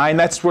 2:9.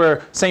 That's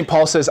where St.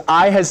 Paul says,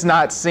 "Eye has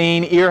not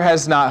seen, ear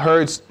has not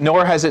heard,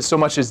 nor has it so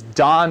much as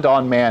dawned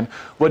on man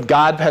what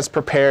God has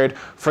prepared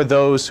for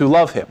those who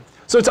love him."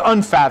 So it's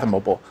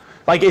unfathomable.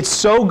 It's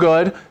so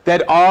good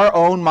that our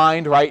own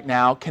mind right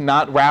now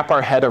cannot wrap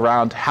our head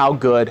around how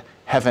good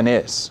heaven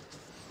is.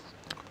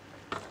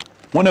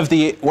 One of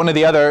the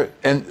other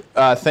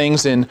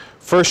things in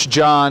 1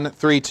 John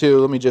 3:2,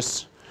 let me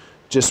just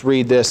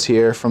read this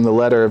here from the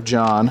letter of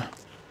John.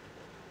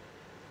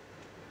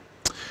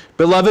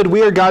 "Beloved,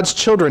 we are God's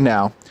children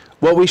now.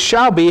 What we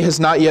shall be has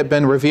not yet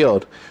been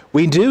revealed.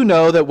 We do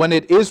know that when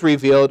it is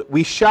revealed,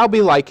 we shall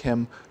be like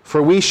him,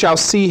 for we shall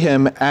see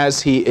him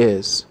as he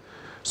is."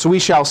 So we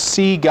shall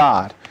see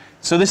God.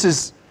 So this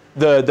is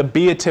the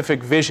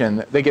beatific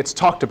vision that gets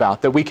talked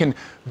about, that we can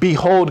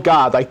behold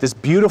God, like this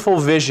beautiful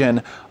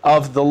vision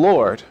of the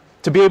Lord,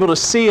 to be able to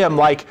see him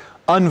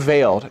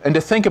unveiled, and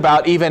to think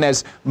about, even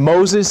as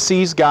Moses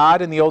sees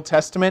God in the Old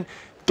Testament,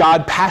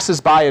 God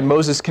passes by and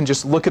Moses can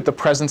just look at the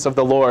presence of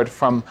the Lord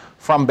from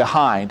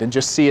behind and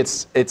just see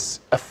its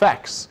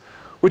effects,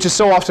 which is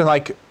so often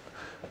like,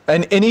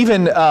 and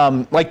even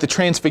like the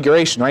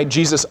transfiguration, right?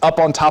 Jesus up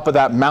on top of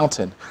that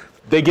mountain.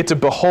 They get to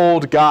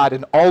behold God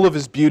in all of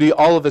his beauty,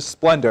 all of his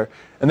splendor,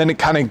 and then it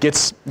kind of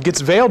gets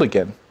veiled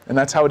again. And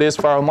that's how it is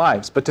for our own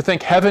lives. But to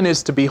think heaven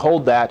is to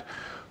behold that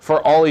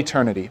for all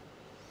eternity.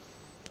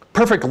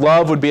 Perfect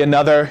love would be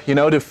another,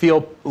 to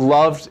feel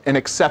loved and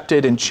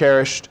accepted and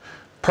cherished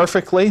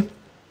perfectly.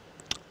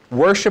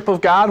 Worship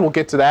of God, we'll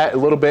get to that a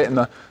little bit in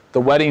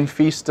the wedding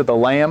feast of the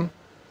Lamb.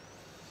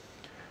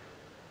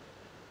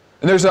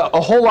 And there's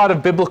a whole lot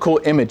of biblical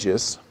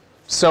images.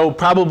 So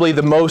probably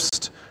the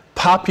most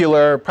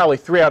popular, probably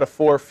 3 out of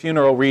 4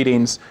 funeral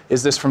readings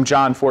is this from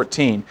John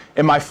 14.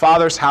 In my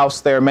Father's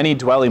house there are many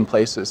dwelling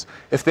places.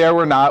 If there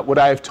were not, would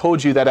I have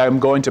told you that I am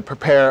going to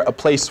prepare a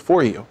place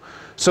for you?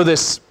 So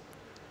this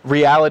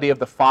reality of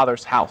the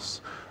Father's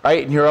house,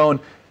 right? In your own,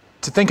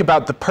 to think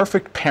about the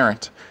perfect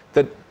parent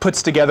that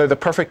puts together the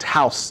perfect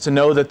house, to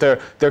know that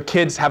their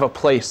kids have a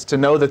place, to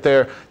know that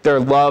they're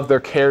loved,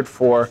 they're cared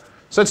for.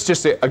 So it's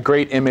just a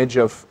great image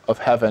of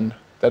heaven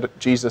that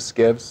Jesus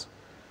gives.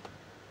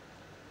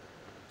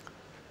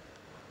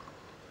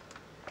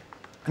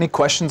 Any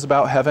questions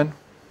about heaven?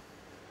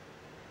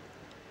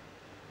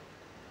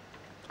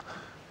 A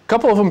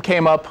couple of them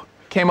came up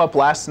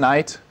last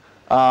night.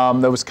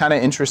 That was kind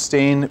of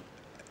interesting.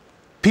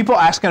 People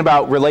asking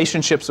about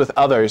relationships with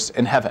others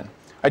in heaven.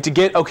 Right, to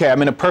get, okay,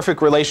 I'm in a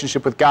perfect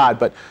relationship with God,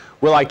 but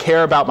will I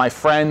care about my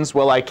friends?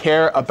 Will I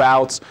care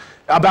about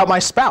my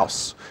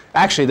spouse?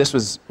 Actually, this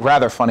was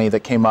rather funny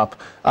that came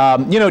up.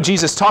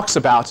 Jesus talks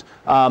about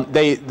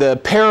the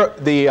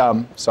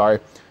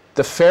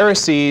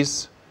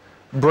Pharisees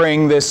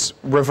bring this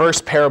reverse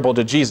parable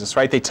to Jesus,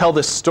 right? They tell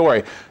this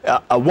story.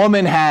 A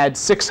woman had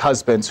 6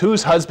 husbands.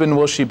 Whose husband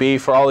will she be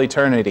for all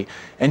eternity?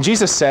 And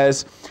Jesus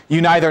says,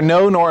 you neither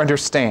know nor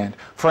understand.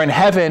 For in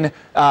heaven,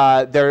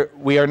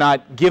 we are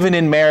not given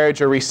in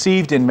marriage or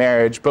received in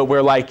marriage, but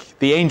we're like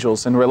the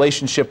angels in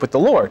relationship with the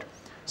Lord.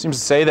 Seems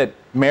to say that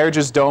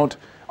marriages don't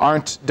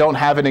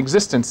have an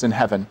existence in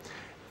heaven,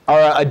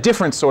 or a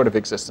different sort of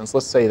existence,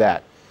 let's say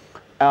that.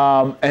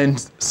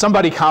 And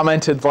somebody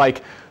commented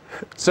like,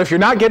 so if you're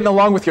not getting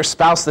along with your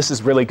spouse, this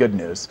is really good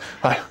news.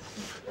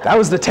 That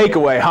was the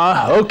takeaway,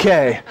 huh?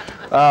 Okay.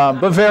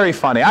 But very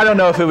funny. I don't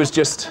know if it was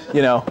just,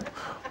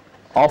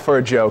 all for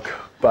a joke.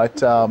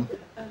 But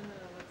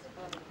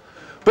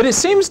it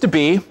seems to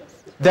be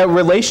that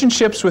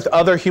relationships with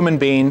other human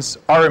beings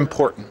are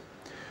important.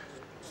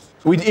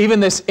 Even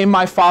this, in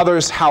my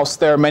Father's house,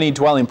 there are many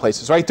dwelling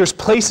places, right? There's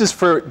places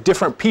for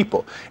different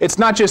people. It's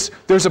not just,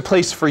 there's a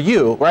place for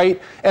you,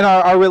 right? And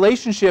our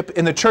relationship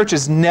in the church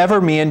is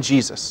never me and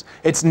Jesus.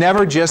 It's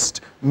never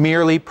just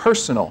merely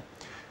personal.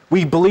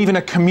 We believe in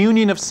a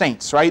communion of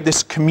saints, right?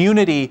 This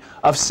community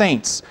of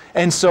saints.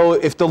 And so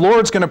if the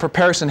Lord's going to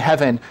prepare us in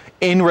heaven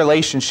in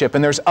relationship,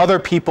 and there's other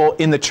people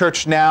in the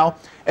church now,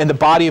 and the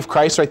body of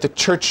Christ, right? The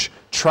church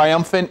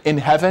triumphant in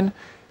heaven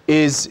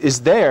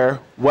is there,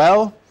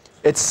 well,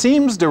 it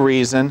seems to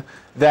reason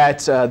that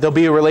there'll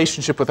be a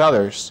relationship with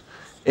others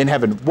in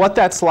heaven. What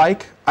that's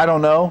like, I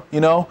don't know.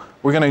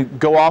 We're going to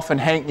go off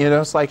and hang,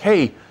 it's like,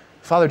 hey,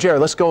 Father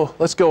Jared, let's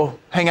go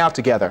hang out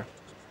together.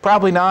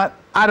 Probably not.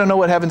 I don't know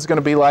what heaven's going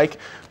to be like,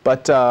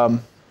 but I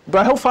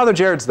hope Father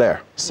Jared's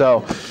there.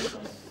 So,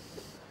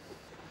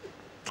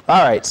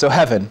 all right, so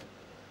heaven.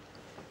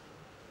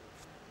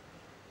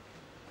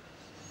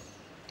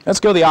 Let's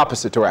go the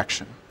opposite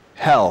direction.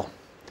 Hell.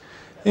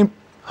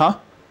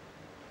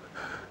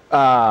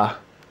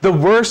 The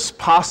worst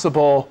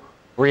possible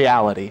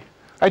reality.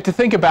 Right? To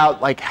think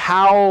about like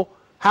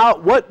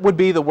what would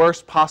be the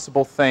worst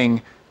possible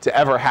thing to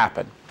ever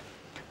happen.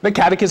 The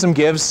Catechism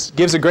gives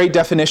a great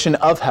definition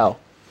of hell.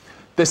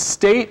 The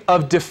state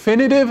of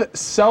definitive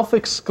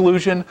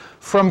self-exclusion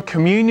from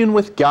communion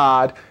with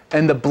God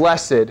and the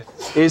blessed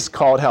is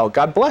called hell.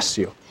 God bless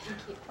you.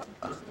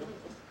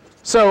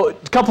 So, a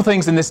couple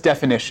things in this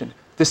definition.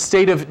 The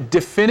state of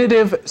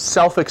definitive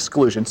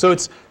self-exclusion. So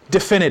it's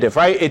definitive,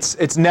 right?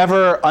 It's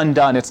never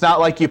undone. It's not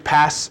like you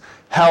pass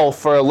hell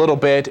for a little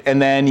bit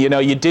and then,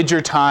 you did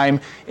your time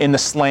in the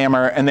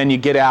slammer and then you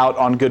get out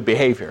on good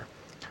behavior.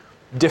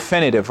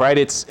 Definitive, right?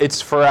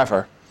 It's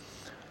forever.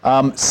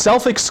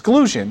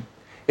 Self-exclusion,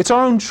 it's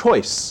our own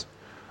choice,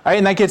 right?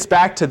 And that gets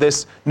back to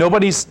this,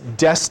 nobody's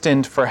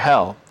destined for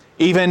hell.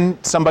 Even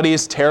somebody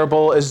as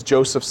terrible as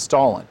Joseph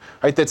Stalin,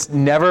 right? It's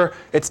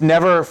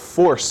never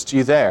forced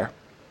you there.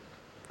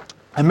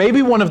 And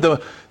maybe one of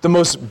the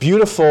most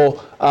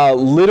beautiful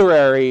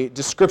literary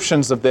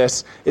descriptions of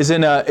this is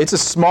it's a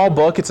small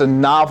book, it's a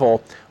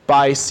novel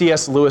by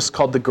C.S. Lewis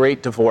called The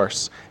Great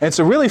Divorce. And it's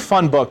a really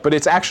fun book, but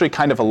it's actually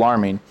kind of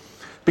alarming.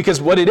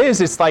 Because what it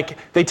is, it's like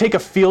they take a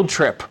field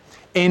trip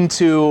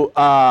into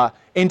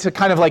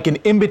kind of like an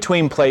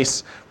in-between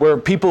place where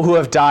people who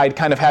have died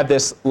kind of have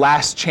this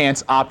last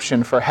chance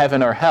option for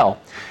heaven or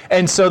hell.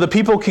 And so the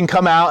people can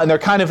come out and they're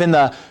kind of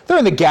they're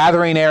in the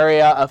gathering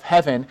area of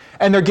heaven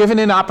and they're given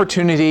an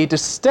opportunity to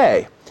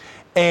stay.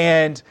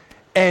 And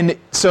And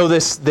so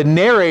the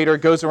narrator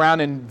goes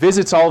around and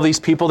visits all these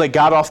people that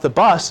got off the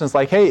bus and is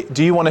like, hey,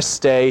 do you want to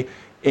stay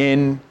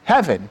in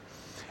heaven?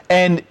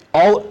 And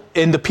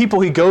the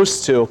people he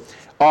goes to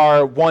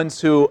are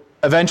ones who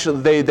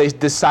eventually they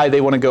decide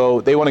they want to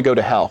go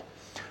to hell.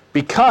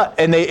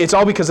 It's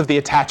all because of the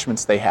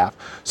attachments they have.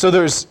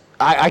 So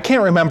I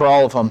can't remember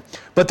all of them,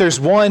 but there's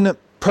one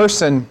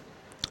person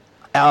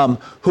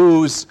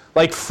whose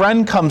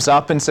friend comes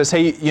up and says,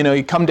 hey,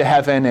 you come to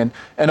heaven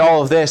and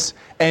all of this,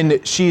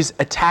 and she's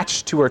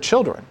attached to her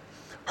children.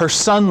 Her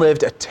son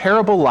lived a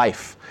terrible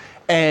life,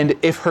 and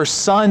if her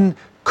son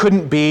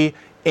couldn't be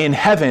in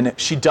heaven,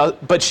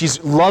 but she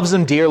loves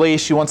him dearly.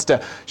 She wants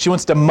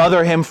to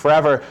mother him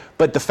forever,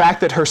 but the fact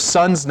that her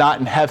son's not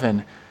in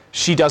heaven,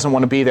 she doesn't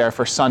want to be there if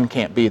her son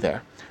can't be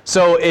there.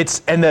 So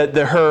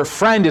her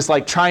friend is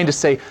trying to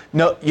say,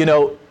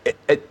 no,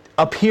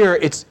 up here,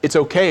 it's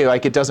okay,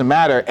 it doesn't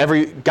matter.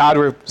 God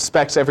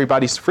respects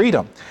everybody's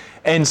freedom.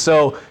 And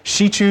so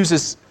she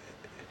chooses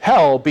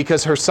hell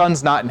because her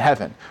son's not in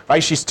heaven,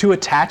 right? She's too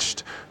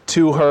attached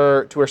to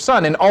her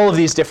son and all of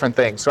these different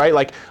things,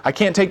 right? I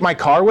can't take my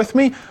car with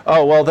me.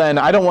 Oh, well then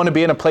I don't want to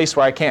be in a place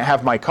where I can't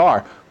have my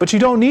car. But you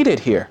don't need it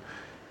here.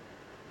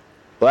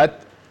 Well,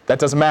 that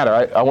doesn't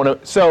matter. I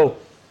want to. So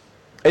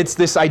it's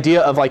this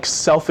idea of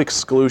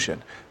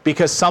self-exclusion,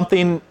 because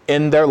something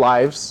in their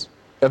lives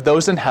of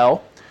those in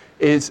hell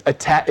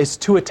is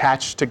too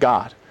attached to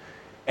God.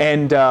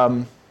 And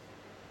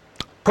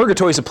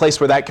purgatory is a place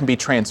where that can be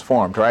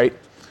transformed, right?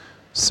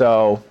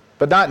 So,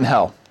 but not in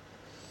hell.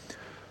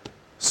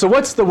 So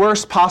what's the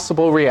worst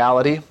possible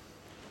reality?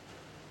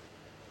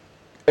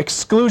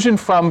 Exclusion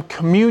from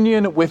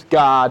communion with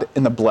God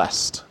in the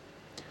blessed.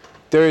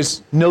 There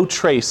is no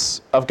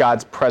trace of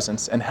God's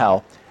presence in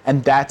hell,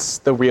 and that's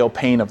the real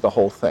pain of the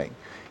whole thing.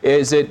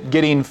 Is it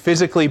getting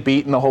physically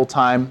beaten the whole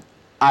time?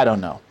 I don't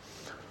know.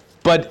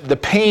 But the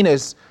pain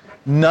is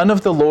none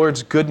of the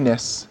Lord's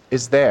goodness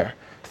is there.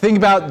 Think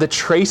about the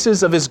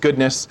traces of his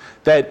goodness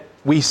that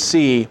we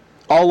see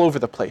all over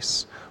the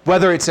place.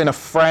 Whether it's in a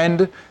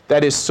friend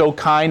that is so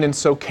kind and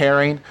so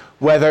caring,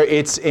 whether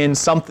it's in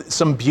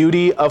some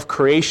beauty of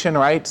creation,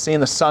 right? Seeing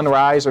the sun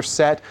rise or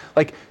set.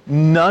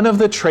 None of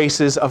the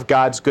traces of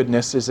God's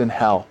goodness is in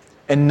hell,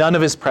 and none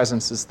of his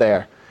presence is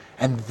there.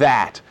 And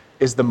that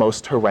is the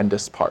most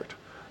horrendous part,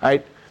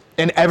 right?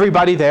 And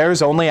everybody there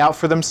is only out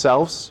for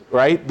themselves,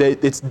 right?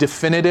 It's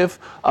definitive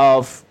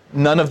of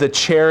none of the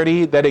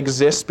charity that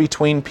exists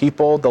between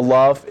people. The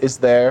love is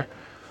there.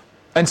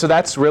 And so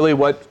that's really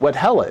what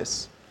hell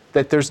is.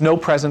 That there's no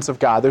presence of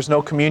God. There's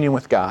no communion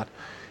with God.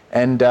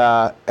 And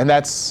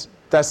that's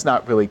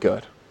not really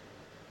good.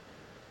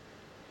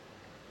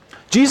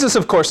 Jesus,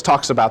 of course,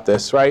 talks about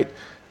this, right?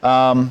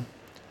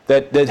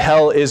 That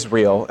hell is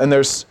real. And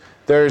there's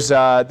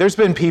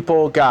been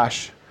people,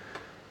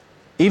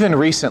 even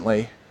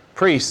recently,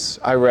 priests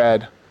I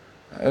read,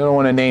 I don't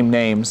want to name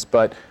names,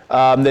 but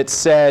that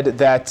said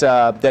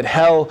that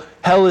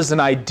hell is an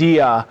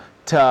idea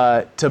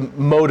to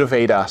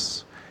motivate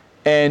us.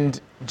 And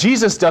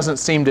Jesus doesn't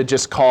seem to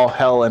just call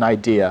hell an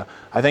idea.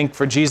 I think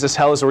for Jesus,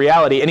 hell is a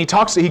reality. And he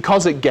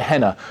calls it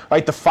Gehenna,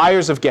 right? The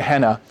fires of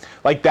Gehenna.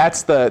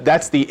 That's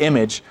the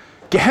image.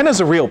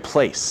 Gehenna's a real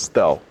place,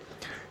 though.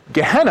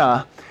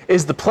 Gehenna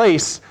is the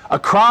place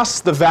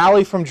across the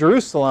valley from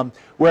Jerusalem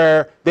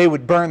where they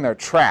would burn their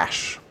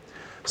trash.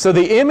 So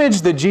the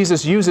image that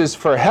Jesus uses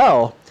for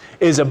hell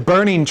is a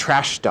burning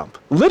trash dump.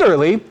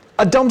 Literally,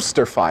 a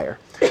dumpster fire,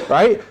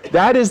 right?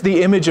 That is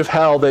the image of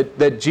hell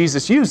that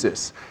Jesus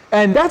uses.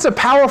 And that's a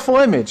powerful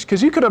image,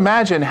 because you could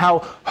imagine how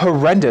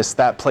horrendous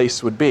that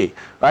place would be,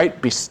 right?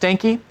 It'd be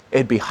stinky,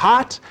 it'd be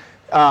hot,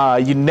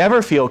 you'd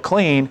never feel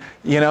clean,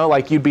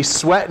 you'd be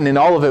sweating, and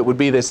all of it would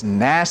be this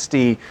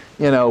nasty,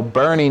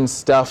 burning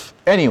stuff.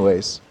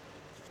 Anyways,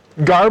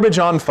 garbage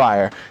on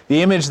fire,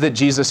 the image that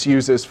Jesus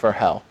uses for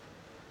hell.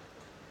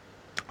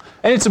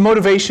 And it's a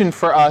motivation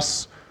for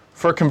us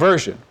for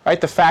conversion, right?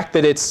 The fact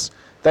that it's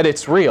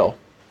real.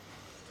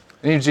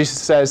 And Jesus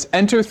says,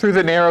 enter through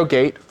the narrow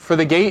gate, for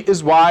the gate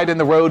is wide and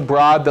the road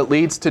broad that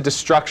leads to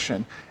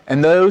destruction,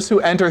 and those who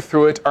enter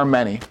through it are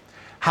many.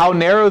 How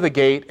narrow the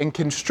gate and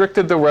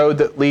constricted the road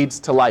that leads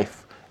to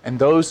life, and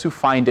those who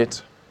find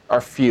it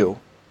are few.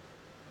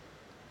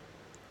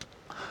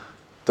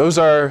 Those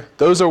are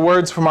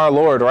words from our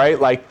Lord,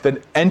 right?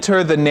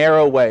 Enter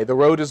the way. The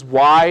road is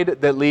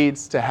wide that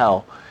leads to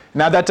hell.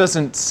 Now that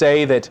doesn't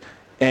say that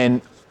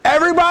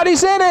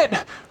everybody's in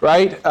it,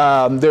 right?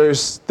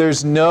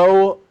 There's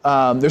no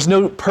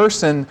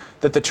person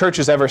that the church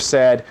has ever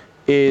said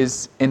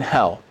is in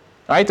hell,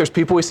 right? There's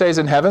people we say is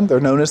in heaven. They're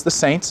known as the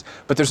saints,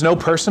 but there's no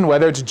person,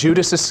 whether it's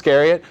Judas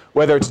Iscariot,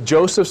 whether it's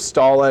Joseph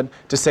Stalin,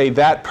 to say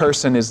that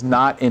person is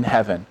not in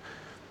heaven.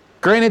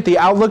 Granted, the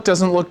outlook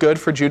doesn't look good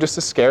for Judas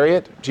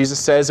Iscariot. Jesus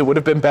says it would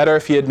have been better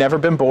if he had never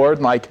been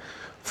born,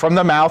 from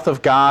the mouth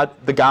of God,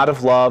 the God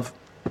of love.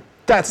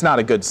 That's not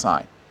a good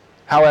sign.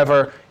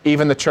 However,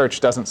 even the church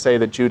doesn't say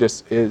that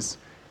Judas is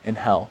in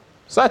hell.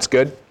 So that's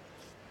good.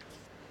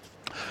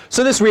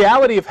 So this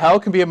reality of hell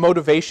can be a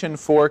motivation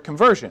for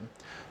conversion.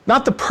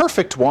 Not the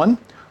perfect one,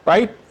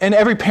 right? And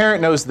every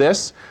parent knows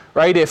this,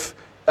 right? If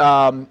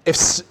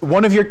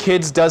one of your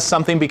kids does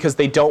something because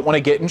they don't want to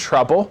get in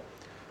trouble,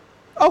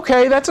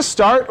 okay, that's a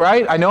start,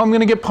 right? I know I'm going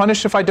to get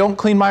punished if I don't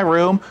clean my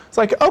room. It's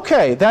like,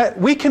 okay, that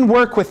we can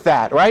work with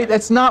that, right?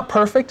 That's not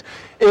perfect.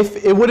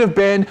 If it would have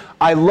been,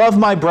 I love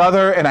my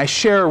brother and I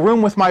share a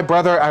room with my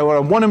brother, I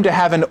want him to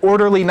have an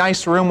orderly,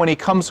 nice room when he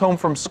comes home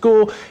from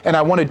school, and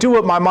I want to do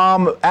what my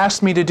mom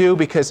asked me to do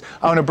because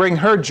I want to bring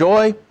her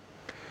joy.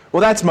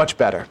 Well, that's much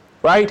better,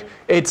 right?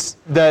 It's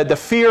the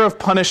fear of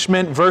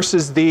punishment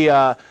versus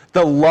the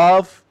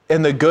love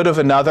and the good of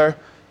another.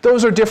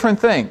 Those are different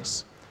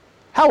things.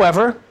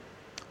 However,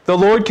 the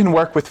Lord can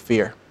work with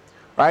fear,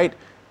 right?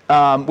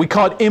 We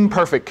call it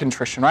imperfect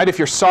contrition, right? If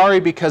you're sorry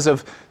because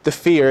of the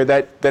fear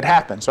that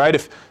happens, right?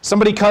 If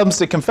somebody comes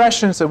to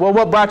confession and says, well,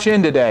 what brought you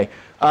in today?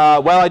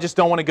 Well, I just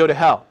don't want to go to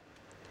hell.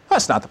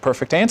 That's not the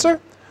perfect answer,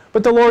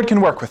 but the Lord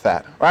can work with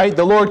that, right?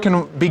 The Lord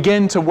can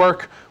begin to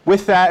work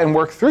with that and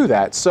work through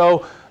that.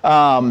 So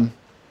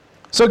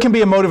it can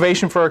be a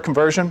motivation for a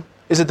conversion.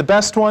 Is it the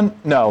best one?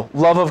 No.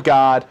 Love of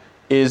God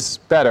is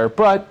better,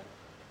 but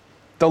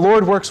the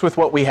Lord works with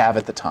what we have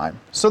at the time.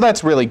 So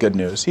that's really good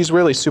news. He's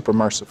really super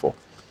merciful.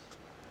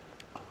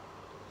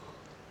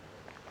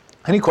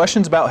 Any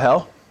questions about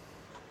hell?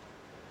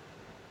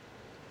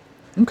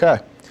 Okay.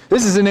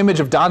 This is an image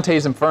of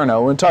Dante's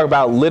Inferno. When we talk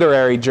about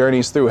literary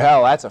journeys through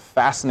hell, that's a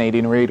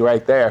fascinating read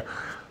right there.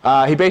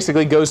 He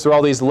basically goes through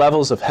all these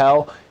levels of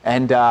hell,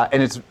 and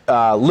it's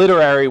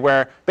literary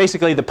where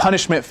basically the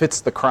punishment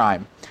fits the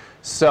crime.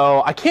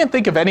 So I can't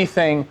think of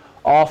anything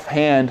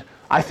offhand.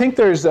 I think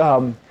there's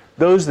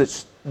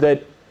those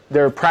that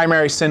their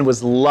primary sin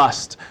was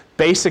lust,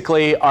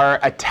 basically are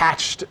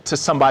attached to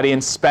somebody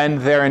and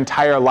spend their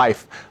entire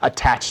life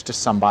attached to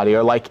somebody,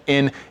 or like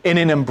in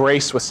an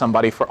embrace with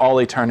somebody for all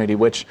eternity,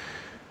 which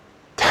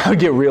would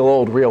get real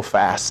old real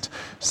fast.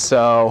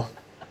 So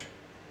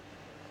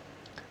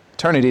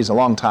eternity is a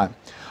long time.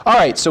 All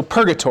right, so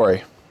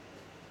purgatory.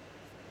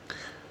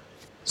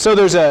 So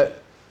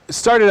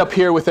started up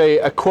here with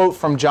a quote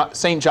from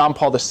St. John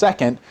Paul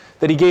II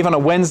that he gave on a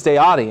Wednesday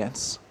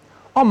audience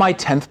on my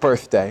 10th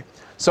birthday.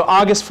 So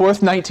August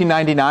 4th,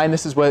 1999,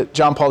 this is what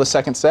John Paul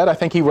II said. I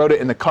think he wrote it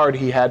in the card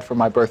he had for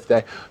my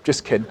birthday.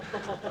 Just kidding.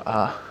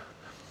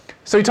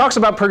 So he talks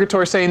about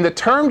purgatory saying, the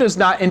term does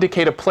not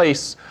indicate a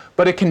place,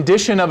 but a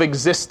condition of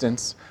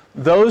existence.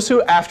 Those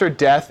who after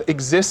death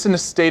exist in a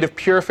state of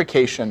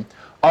purification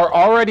are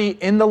already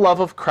in the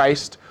love of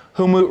Christ,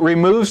 who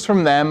removes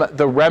from them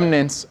the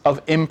remnants of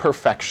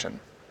imperfection.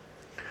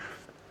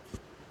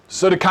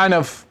 So to kind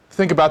of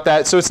think about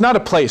that, so it's not a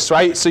place,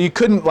 right? So you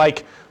couldn't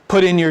like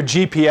put in your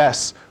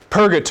GPS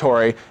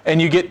purgatory and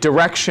you get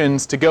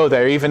directions to go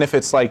there, even if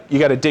it's like you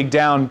got to dig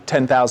down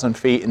 10,000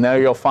 feet and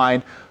there you'll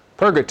find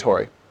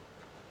purgatory.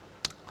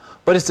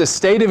 But it's a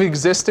state of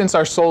existence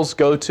our souls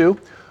go to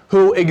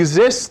who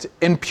exist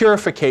in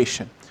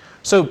purification.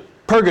 So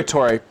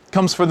purgatory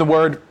comes from the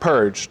word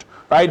purged,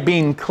 right?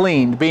 Being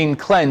cleaned, being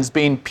cleansed,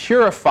 being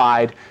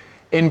purified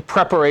in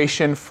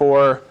preparation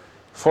for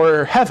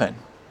heaven,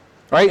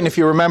 right? And if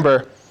you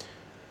remember,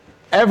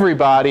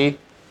 everybody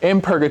in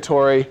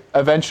purgatory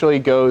eventually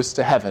goes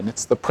to heaven.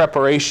 It's the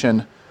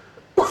preparation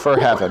for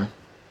heaven.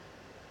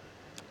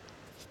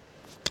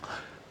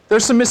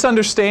 There's some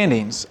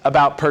misunderstandings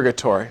about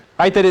purgatory,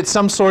 right? That it's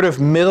some sort of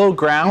middle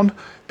ground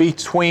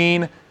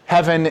between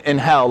heaven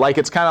and hell. Like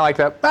it's kind of like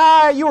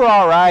that, you were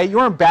all right. You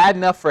weren't bad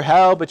enough for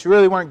hell, but you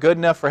really weren't good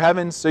enough for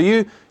heaven, so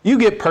you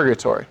get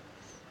purgatory.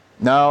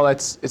 No,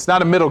 it's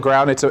not a middle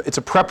ground. It's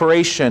a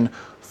preparation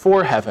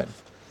for heaven.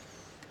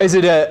 Is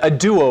it a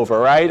do-over,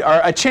 right? Or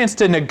a chance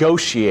to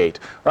negotiate,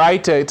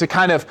 right? To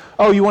kind of,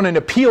 you want an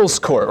appeals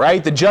court,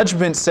 right? The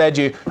judgment said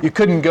you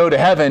couldn't go to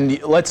heaven.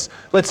 Let's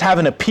have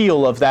an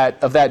appeal of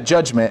that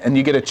judgment, and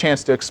you get a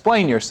chance to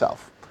explain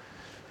yourself.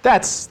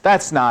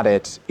 That's not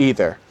it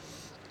either.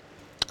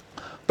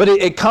 But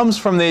it comes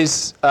from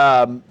these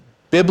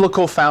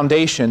biblical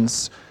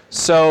foundations.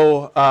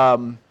 So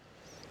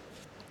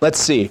let's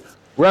see.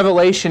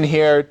 Revelation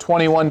here,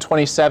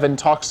 21:27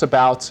 talks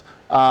about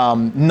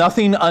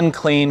nothing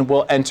unclean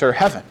will enter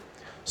heaven.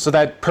 So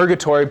that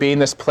purgatory being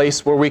this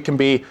place where we can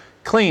be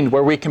cleaned,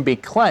 where we can be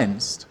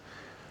cleansed.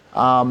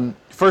 1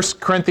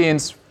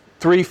 Corinthians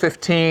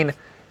 3:15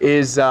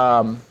 is,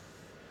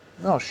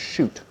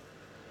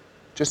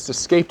 just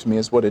escaped me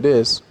is what it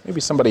is. Maybe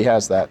somebody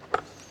has that.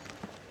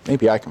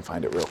 Maybe I can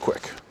find it real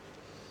quick.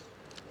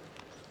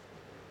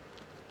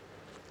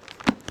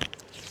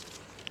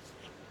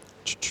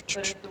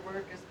 But if the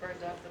work is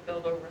burned up, the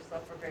builder will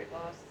suffer great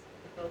loss.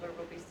 The builder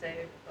will be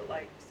saved, but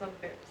like someone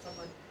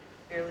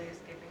barely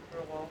escaping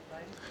through a wall,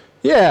 right?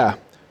 Yeah.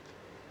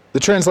 The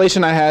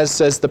translation I have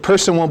says the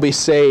person will be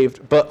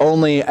saved, but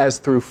only as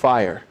through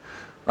fire,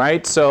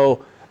 right?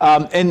 So,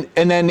 and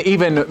then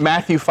even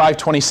Matthew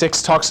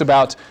 5:26 talks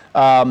about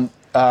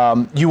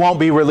you won't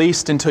be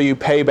released until you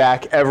pay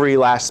back every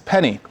last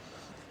penny.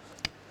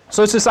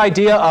 So it's this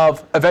idea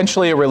of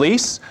eventually a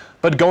release,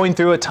 but going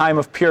through a time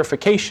of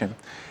purification.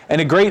 And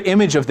a great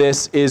image of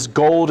this is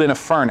gold in a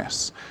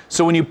furnace.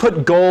 So when you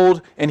put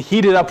gold and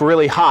heat it up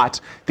really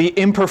hot, the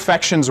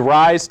imperfections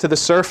rise to the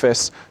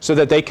surface so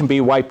that they can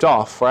be wiped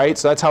off, right?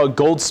 So that's how a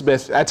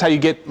goldsmith, that's how you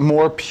get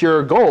more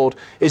pure gold,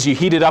 is you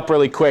heat it up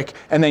really quick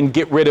and then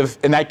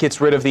that gets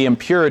rid of the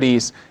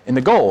impurities in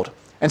the gold.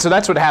 And so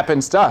that's what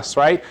happens to us,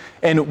 right?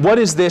 And what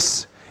is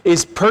this?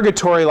 Is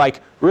purgatory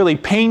like really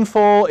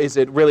painful? Is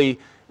it really,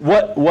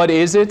 what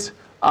is it?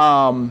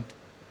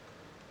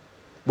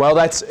 Well,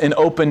 that's an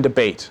open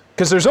debate.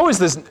 Because there's always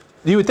this,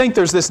 you would think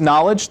there's this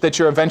knowledge that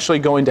you're eventually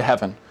going to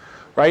heaven,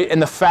 right?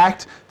 And the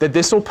fact that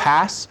this will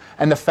pass,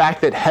 and the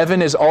fact that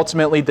heaven is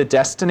ultimately the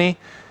destiny,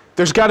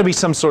 there's got to be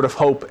some sort of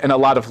hope and a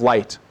lot of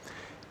light.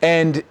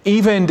 And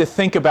even to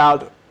think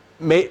about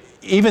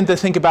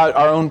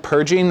our own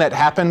purging that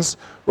happens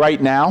right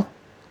now,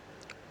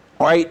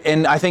 right?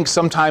 And I think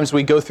sometimes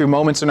we go through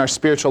moments in our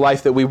spiritual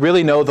life that we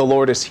really know the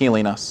Lord is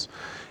healing us.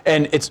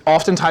 And it's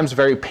oftentimes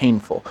very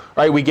painful,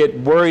 right? We get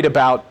worried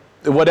about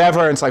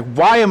whatever, and it's like,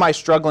 why am I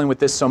struggling with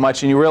this so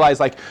much? And you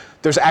realize, like,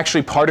 there's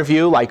actually part of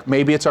you, like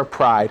maybe it's our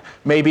pride,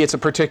 maybe it's a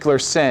particular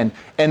sin,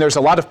 and there's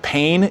a lot of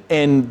pain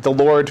in the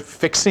Lord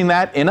fixing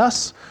that in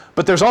us,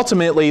 but there's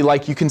ultimately,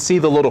 like, you can see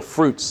the little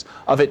fruits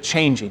of it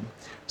changing.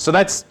 So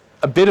that's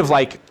a bit of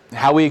like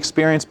how we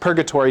experience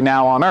purgatory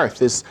now on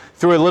earth, is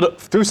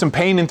through some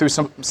pain and through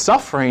some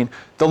suffering,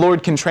 the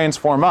Lord can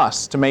transform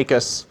us to make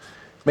us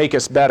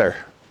better,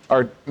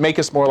 or make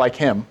us more like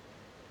Him.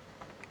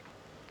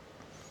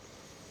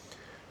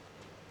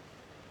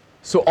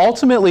 So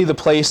ultimately, the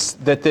place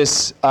that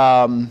this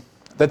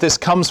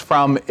comes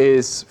from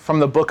is from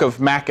the book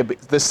of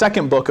Maccabees, the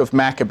second book of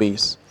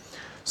Maccabees.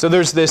 So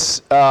there's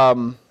this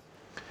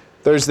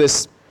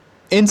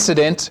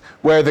incident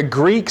where the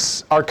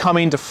Greeks are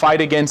coming to fight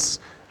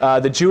against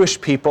the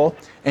Jewish people,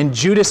 and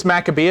Judas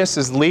Maccabeus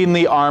is leading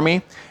the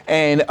army,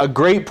 and a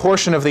great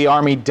portion of the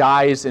army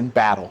dies in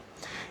battle.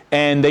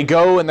 And they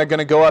go and they're going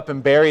to go up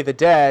and bury the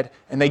dead,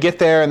 and they get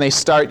there and they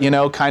start,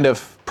 kind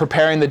of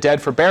preparing the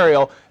dead for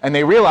burial, and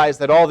they realize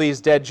that all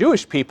these dead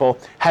Jewish people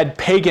had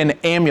pagan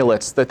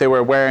amulets that they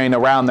were wearing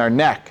around their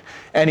neck.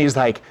 And he's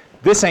like,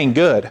 this ain't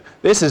good.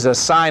 This is a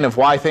sign of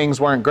why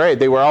things weren't great.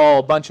 They were all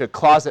a bunch of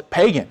closet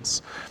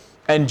pagans.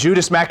 And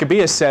Judas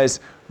Maccabeus says,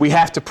 we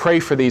have to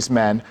pray for these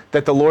men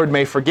that the Lord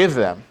may forgive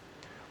them,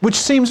 which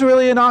seems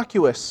really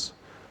innocuous.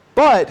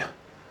 But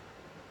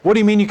what do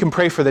you mean you can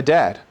pray for the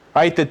dead?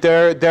 Right? That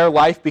their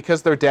life,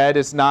 because they're dead,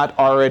 is not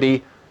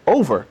already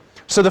over.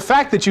 So the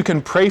fact that you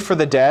can pray for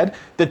the dead,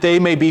 that they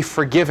may be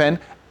forgiven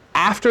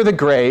after the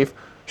grave,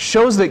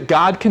 shows that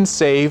God can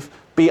save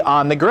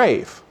beyond the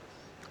grave.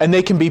 And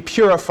they can be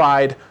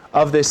purified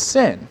of this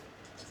sin,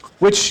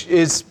 which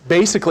is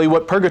basically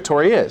what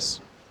purgatory is.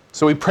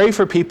 So we pray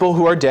for people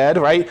who are dead,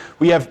 right?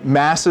 We have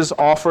masses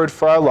offered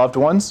for our loved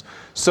ones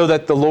so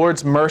that the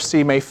Lord's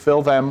mercy may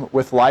fill them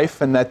with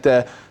life, and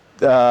that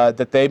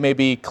that they may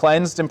be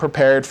cleansed and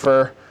prepared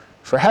for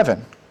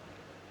heaven.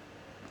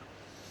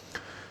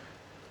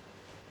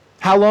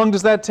 How long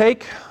does that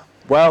take?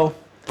 Well,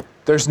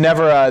 there's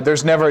never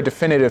a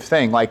definitive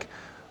thing. Like,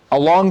 a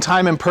long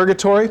time in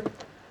purgatory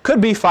could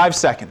be 5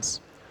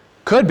 seconds,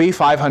 could be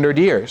 500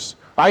 years.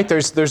 Right?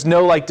 There's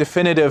no like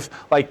definitive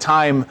like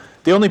time.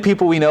 The only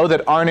people we know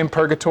that aren't in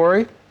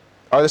purgatory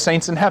are the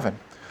saints in heaven.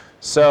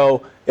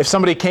 So if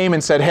somebody came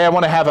and said, hey, I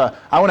want to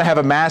have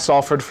a mass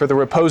offered for the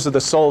repose of the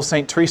soul of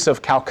St. Teresa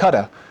of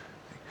Calcutta,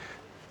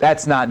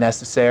 that's not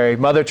necessary.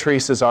 Mother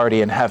Teresa's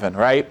already in heaven,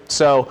 right?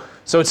 So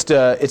it's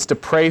to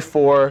pray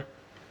for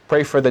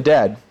the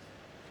dead.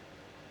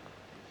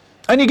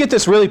 And you get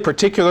this really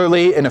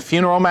particularly in a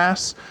funeral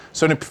mass.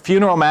 So in a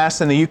funeral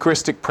mass in the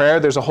Eucharistic prayer,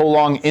 there's a whole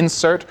long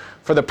insert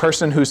for the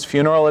person whose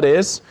funeral it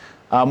is,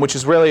 which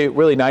is really,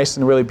 really nice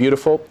and really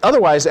beautiful.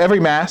 Otherwise, every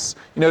Mass,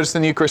 you notice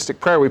in the Eucharistic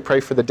prayer, we pray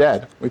for the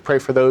dead. We pray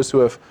for those who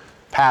have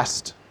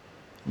passed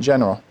in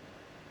general.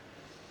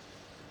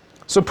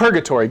 So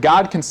purgatory,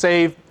 God can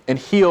save and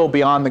heal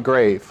beyond the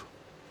grave.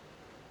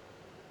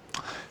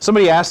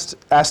 Somebody asked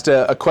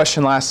a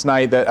question last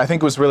night that I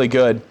think was really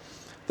good.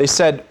 They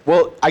said,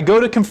 well, I go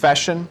to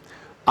confession,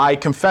 I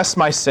confess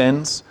my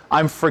sins,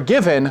 I'm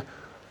forgiven.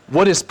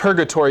 What does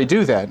purgatory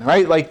do then,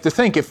 right? Like, to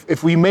think,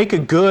 if we make a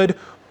good,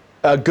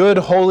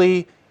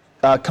 holy,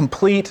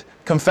 complete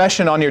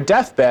confession on your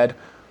deathbed,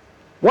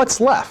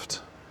 what's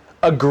left?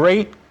 A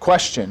great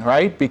question,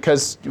 right?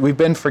 Because we've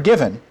been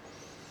forgiven.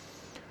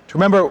 To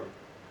remember,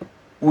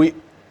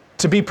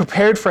 to be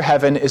prepared for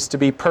heaven is to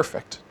be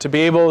perfect, to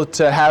be able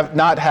to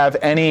not have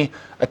any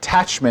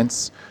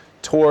attachments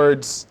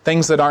towards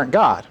things that aren't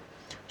God.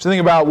 So think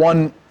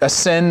about a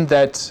sin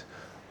that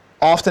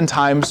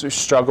oftentimes we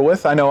struggle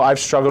with, I know I've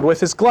struggled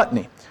with, is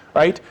gluttony,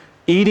 right?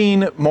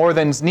 Eating more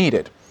than's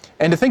needed.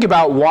 And to think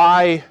about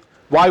why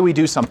we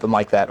do something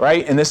like that,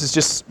 right? And this is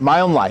just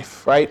my own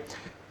life, right?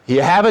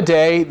 You have a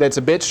day that's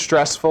a bit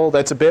stressful,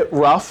 that's a bit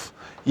rough.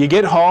 You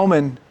get home,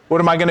 and what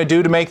am I going to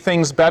do to make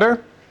things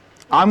better?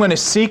 I'm going to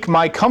seek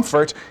my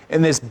comfort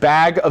in this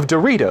bag of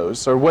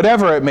Doritos or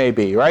whatever it may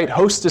be, right?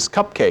 Hostess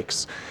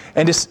cupcakes.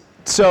 And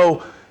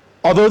so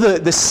although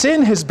the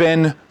sin has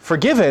been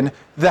forgiven,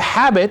 the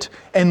habit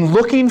and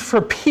looking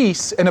for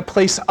peace in a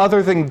place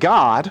other than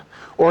God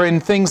or in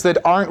things that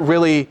aren't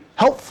really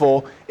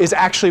helpful is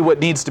actually what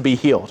needs to be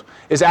healed,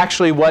 is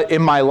actually what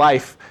in my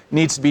life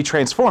needs to be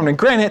transformed. And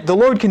granted, the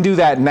Lord can do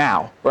that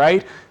now,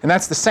 right? And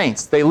that's the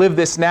saints. They live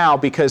this now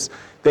because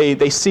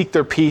they seek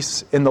their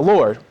peace in the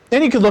Lord.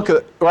 Then you could look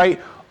at, right,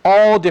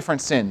 all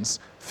different sins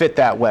fit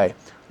that way.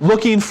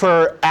 Looking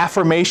for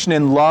affirmation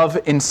and love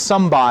in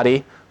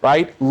somebody,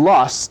 right?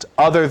 Lust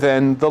other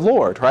than the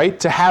Lord, right?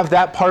 To have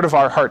that part of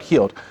our heart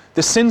healed.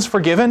 The sin's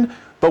forgiven,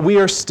 but we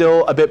are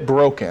still a bit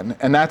broken,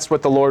 and that's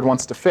what the Lord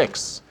wants to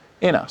fix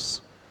in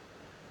us.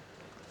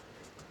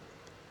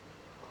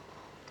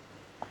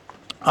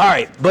 All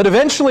right, but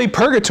eventually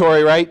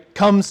purgatory, right,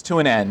 comes to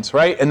an end,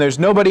 right? And there's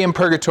nobody in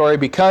purgatory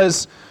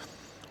because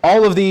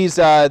all of these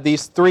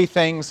three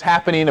things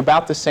happening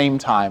about the same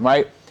time,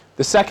 right?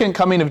 The second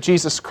coming of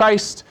Jesus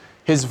Christ,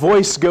 his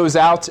voice goes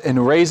out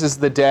and raises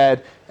the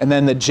dead, and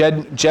then the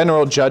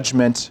general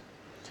judgment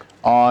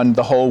on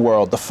the whole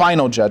world, the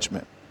final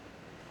judgment.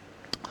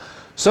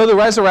 So the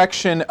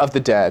resurrection of the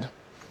dead.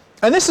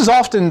 And this is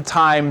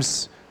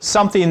oftentimes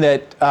something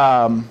that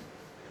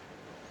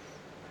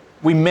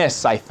we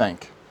miss, I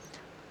think,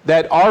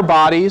 that our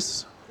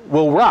bodies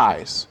will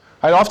rise.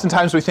 Right?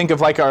 Oftentimes we think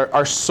of like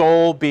our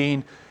soul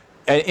being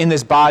in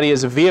this body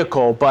as a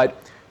vehicle, but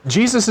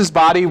Jesus'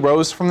 body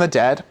rose from the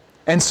dead,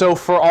 and so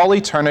for all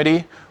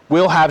eternity,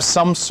 we'll have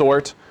some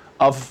sort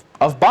of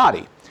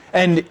body.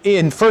 And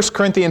in 1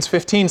 Corinthians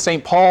 15,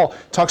 St. Paul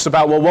talks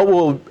about, well, what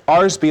will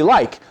ours be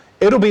like?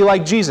 It'll be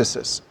like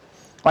Jesus's.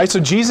 Right? So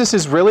Jesus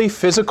is really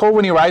physical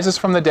when he rises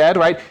from the dead,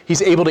 right?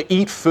 He's able to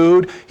eat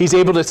food. He's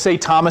able to say,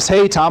 Thomas,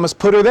 hey, Thomas,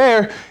 put her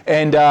there.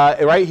 And,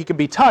 right, he can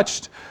be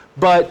touched.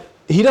 But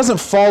he doesn't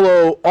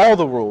follow all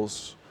the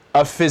rules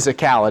of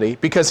physicality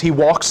because he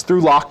walks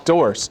through locked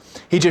doors.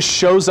 He just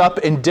shows up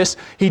and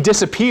he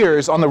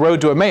disappears on the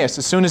road to Emmaus.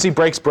 As soon as he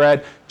breaks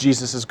bread,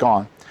 Jesus is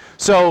gone.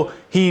 So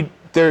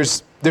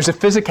there's a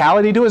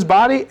physicality to his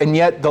body, and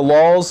yet the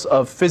laws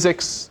of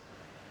physics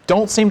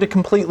don't seem to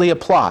completely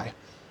apply.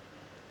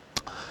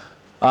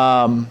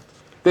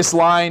 This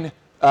line,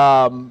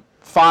 John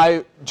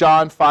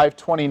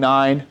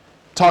 5:29,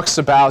 talks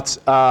about,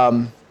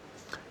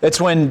 that's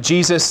when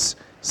Jesus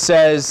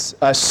says,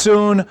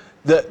 soon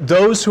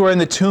those who are in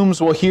the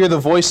tombs will hear the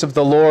voice of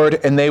the Lord,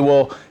 and they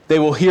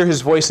will hear his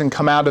voice and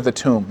come out of the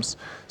tombs.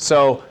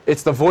 So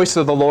it's the voice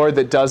of the Lord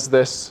that does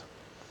this.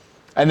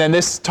 And then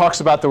this talks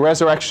about the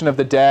resurrection of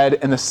the dead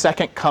and the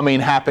second coming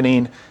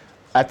happening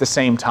at the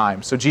same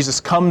time. So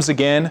Jesus comes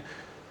again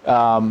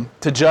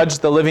to judge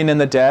the living and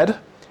the dead,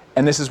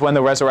 and this is when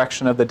the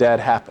resurrection of the dead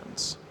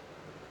happens.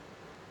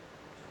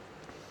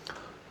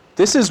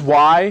 This is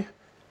why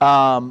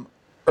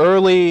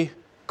early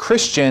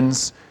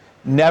Christians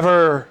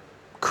never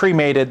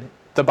cremated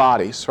the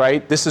bodies,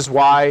 right? This is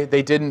why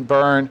they didn't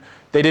burn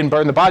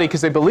the body,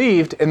 because they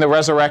believed in the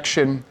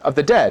resurrection of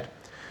the dead.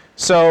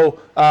 So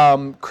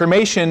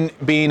cremation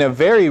being a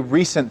very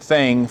recent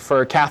thing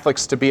for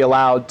Catholics to be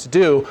allowed to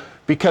do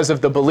because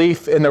of the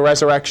belief in the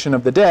resurrection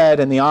of the dead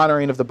and the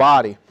honoring of the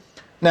body.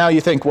 Now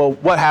you think, well,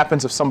 what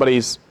happens if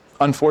somebody's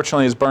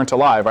unfortunately is burnt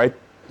alive, right?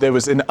 There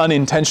was an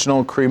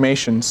unintentional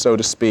cremation, so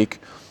to speak.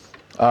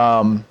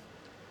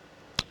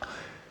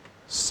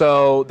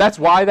 So that's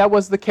why that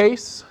was the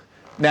case.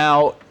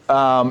 Now,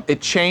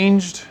 it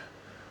changed.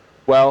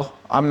 Well,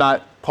 I'm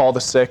not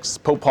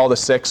Pope Paul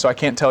VI, so I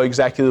can't tell you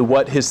exactly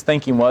what his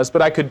thinking was,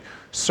 but I could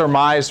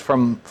surmise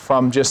from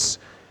just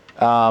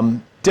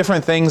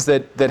different things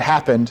that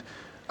happened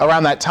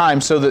around that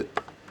time, so that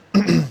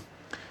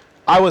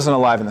I wasn't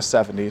alive in the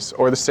 70s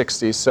or the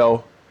 60s,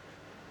 so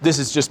this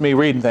is just me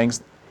reading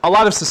things. A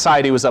lot of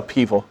society was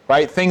upheaval,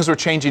 right? Things were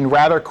changing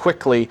rather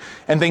quickly,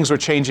 and things were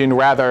changing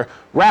rather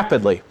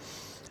rapidly.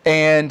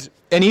 And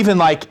even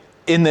like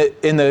in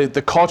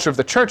the culture of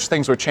the church,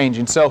 things were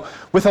changing. So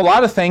with a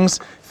lot of things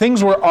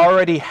were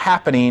already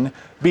happening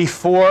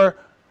before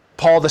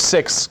Paul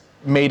VI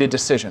made a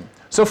decision.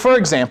 So for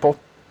example,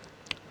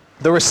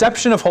 the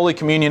reception of Holy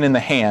Communion in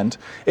the hand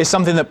is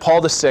something that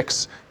Paul VI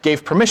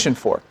gave permission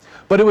for.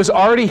 But it was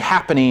already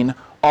happening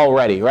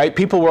already, right?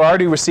 People were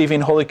already receiving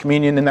Holy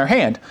Communion in their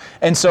hand.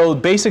 And so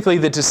basically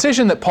the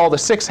decision that Paul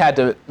VI had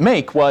to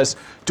make was,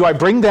 do I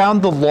bring down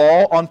the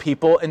law on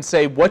people and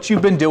say what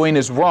you've been doing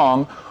is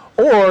wrong,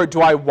 or do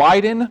I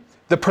widen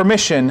the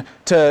permission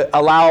to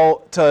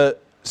allow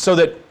so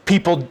that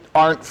people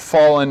aren't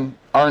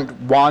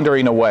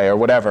wandering away or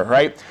whatever,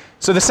 right?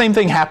 So the same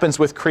thing happens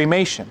with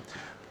cremation.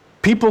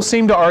 People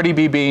seem to already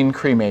be being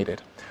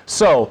cremated.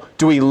 So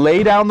do we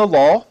lay down the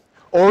law,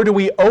 or do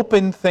we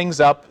open things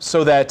up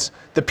so that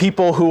the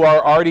people who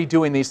are already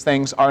doing these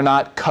things are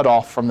not cut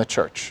off from the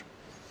church?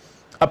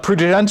 A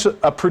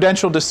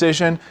prudential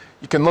decision,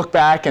 you can look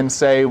back and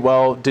say,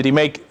 well, did he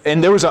make,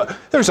 and there's a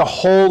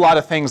whole lot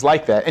of things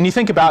like that. And you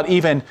think about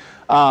even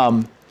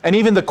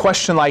the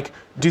question like,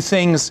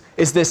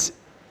 is this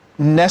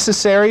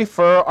necessary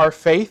for our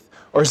faith?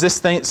 Or is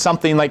this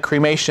something like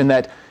cremation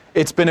that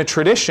It's been a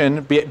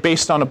tradition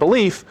based on a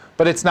belief,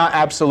 but it's not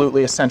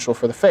absolutely essential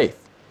for the faith.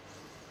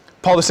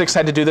 Paul VI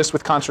had to do this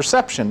with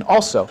contraception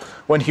also.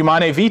 When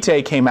Humanae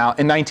Vitae came out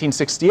in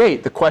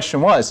 1968, the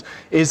question was,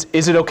 is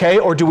it okay,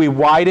 or do we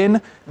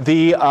widen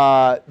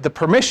the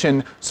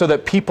permission so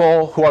that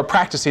people who are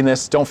practicing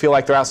this don't feel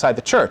like they're outside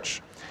the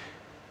church?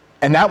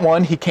 And that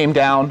one, he came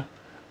down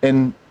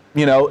and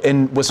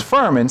was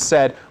firm and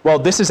said, well,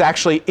 this is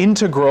actually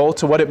integral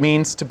to what it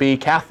means to be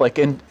Catholic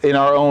in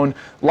our own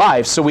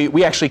lives. So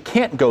we actually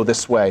can't go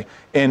this way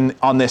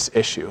on this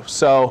issue.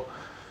 So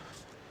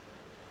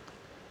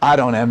I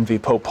don't envy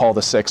Pope Paul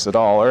VI at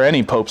all, or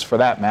any popes for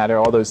that matter,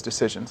 all those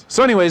decisions.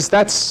 So anyways,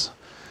 that's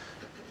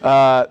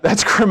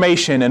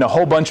cremation and a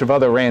whole bunch of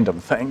other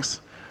random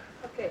things.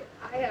 Okay,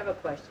 I have a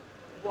question.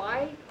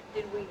 Why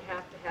did we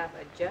have to have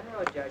a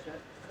general judgment?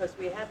 Because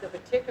we had the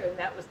particular, and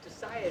that was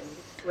decided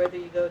whether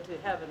you go to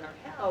heaven or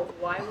hell.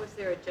 Why was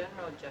there a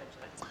general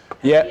judgment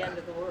at the end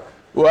of the world?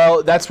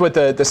 Well, that's what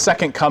the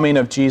second coming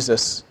of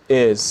Jesus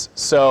is.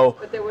 So,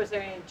 But was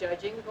there any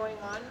judging going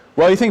on?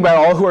 Well, you think about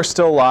all who are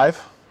still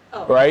alive,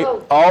 right?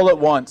 Oh. All at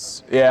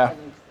once, yeah. That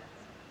makes sense.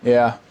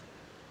 Yeah.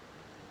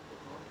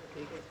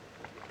 Okay,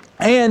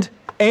 good.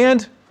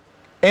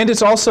 And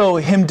it's also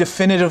him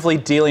definitively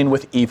dealing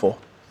with evil,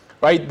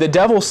 right? The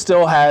devil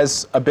still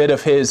has a bit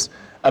of his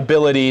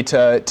ability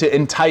to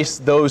entice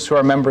those who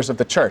are members of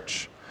the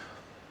church.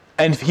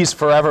 And he's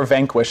forever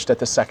vanquished at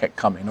the second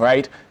coming,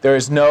 right? There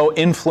is no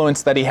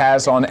influence that he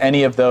has on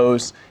any of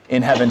those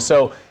in heaven.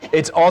 So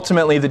it's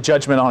ultimately the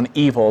judgment on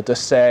evil to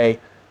say,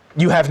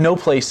 you have no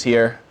place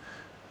here.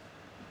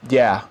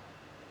 Yeah,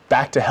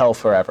 back to hell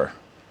forever.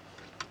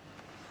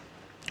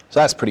 So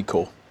that's pretty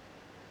cool.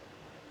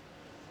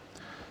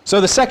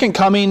 So the second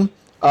coming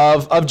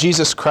of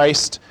Jesus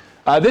Christ,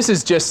 this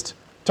is just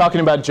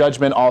talking about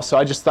judgment also.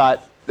 I just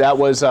thought that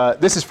was,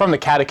 this is from the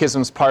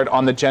Catechism's part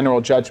on the general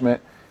judgment.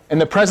 In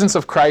the presence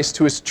of Christ,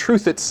 who is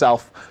truth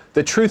itself,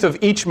 the truth of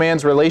each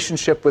man's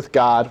relationship with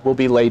God will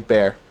be laid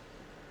bare.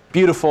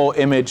 Beautiful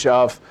image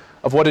of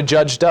what a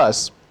judge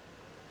does.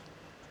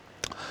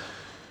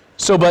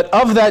 So, but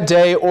of that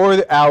day or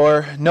the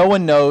hour, no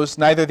one knows,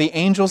 neither the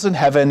angels in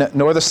heaven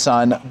nor the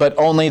Son, but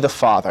only the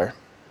Father.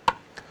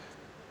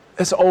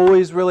 It's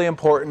always really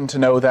important to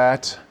know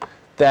that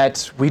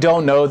we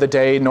don't know the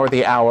day nor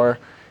the hour.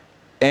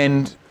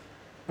 And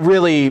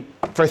really,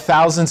 for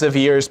thousands of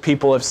years,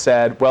 people have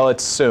said, well,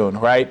 it's soon,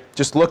 right?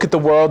 Just look at the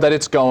world that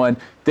it's going.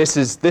 This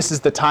is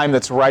the time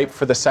that's ripe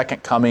for the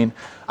second coming.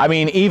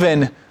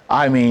 Even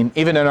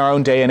in our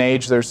own day and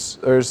age, there's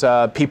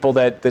people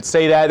that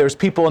say that. There's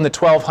people in the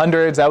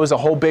 1200s. That was a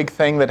whole big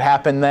thing that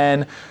happened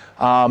then.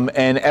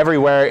 And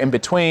everywhere in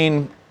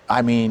between,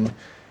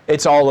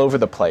 it's all over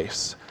the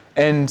place.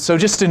 And so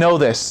just to know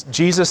this,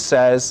 Jesus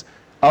says,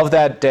 of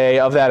that day,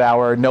 of that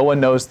hour, no one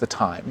knows the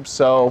time.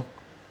 So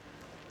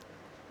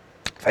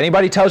if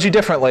anybody tells you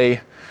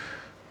differently,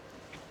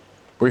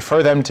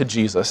 refer them to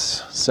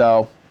Jesus.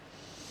 So,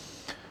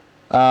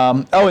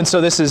 and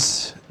so this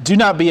is, do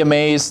not be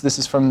amazed. This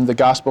is from the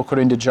Gospel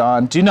according to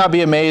John. Do not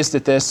be amazed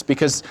at this,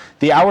 because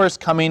the hour is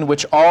coming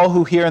which all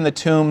who hear in the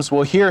tombs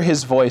will hear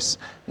his voice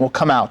and will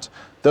come out.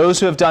 Those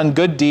who have done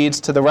good deeds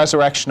to the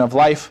resurrection of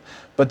life,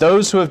 but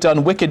those who have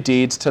done wicked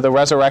deeds to the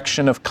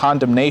resurrection of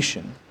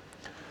condemnation.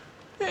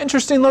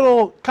 Interesting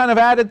little kind of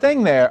added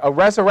thing there, a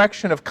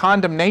resurrection of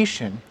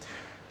condemnation.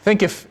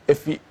 Think if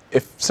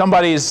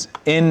somebody's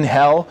in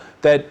hell,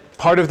 that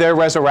part of their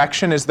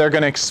resurrection is they're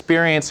going to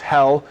experience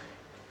hell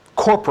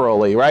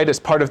corporally, right, as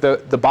part of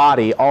the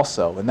body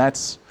also. And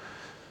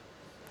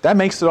that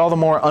makes it all the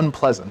more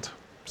unpleasant.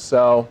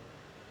 So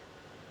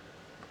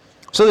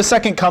the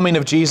second coming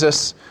of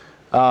Jesus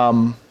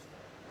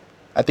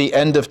at the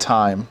end of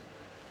time.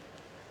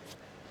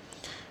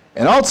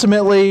 And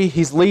ultimately,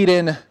 he's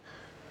leading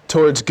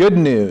towards good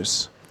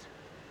news.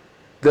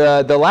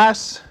 The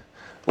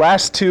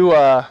last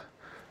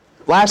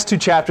two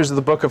chapters of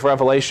the book of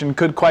Revelation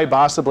could quite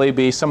possibly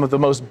be some of the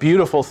most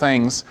beautiful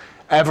things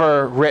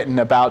ever written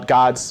about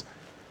God's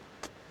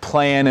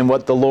plan and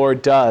what the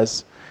Lord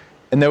does.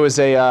 And there was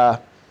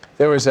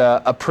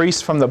a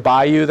priest from the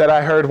Bayou that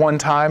I heard one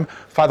time,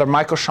 Father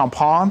Michael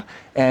Champagne,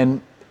 and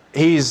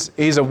he's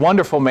a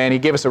wonderful man. He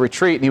gave us a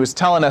retreat, and he was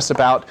telling us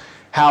about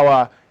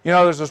how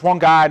there's this one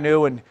guy I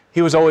knew, and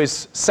he was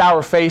always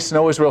sour-faced and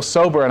always real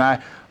sober. And I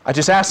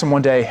just asked him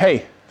one day,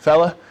 hey,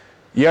 fella,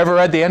 you ever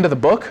read the end of the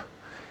book?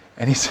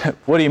 And he said,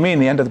 what do you mean,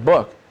 the end of the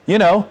book?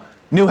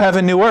 New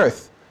heaven, new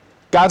earth.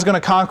 God's going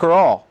to conquer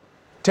all.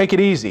 Take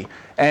it easy.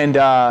 And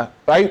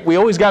right, we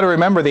always got to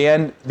remember the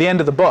end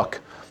of the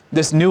book.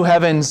 This new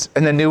heavens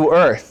and the new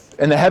earth,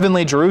 and the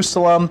heavenly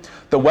Jerusalem,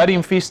 the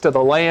wedding feast of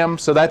the Lamb.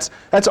 So that's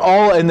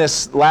all in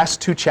this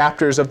last two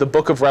chapters of the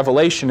book of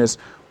Revelation, is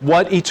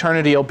what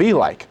eternity will be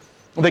like.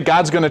 That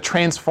God's going to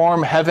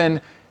transform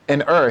heaven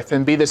and earth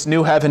and be this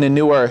new heaven and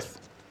new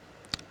earth.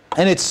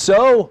 And it's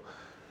so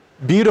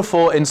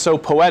beautiful and so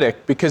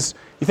poetic, because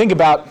you think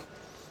about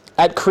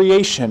at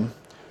creation,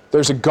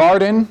 there's a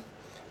garden,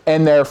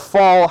 and their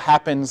fall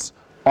happens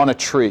on a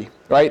tree,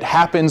 right?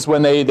 Happens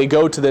when they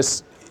go to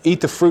this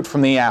eat the fruit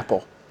from the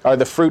apple, or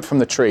the fruit from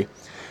the tree.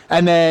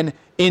 And then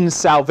in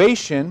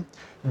salvation,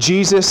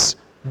 Jesus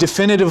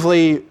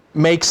definitively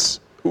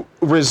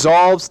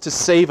resolves to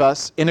save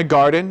us in a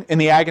garden, in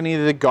the agony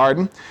of the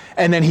garden,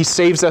 and then he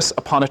saves us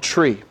upon a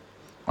tree.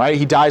 Right?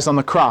 He dies on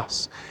the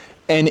cross.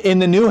 And in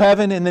the new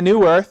heaven and the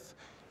new earth,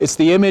 it's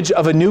the image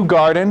of a new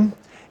garden,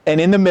 and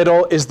in the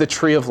middle is the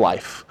tree of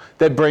life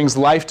that brings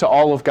life to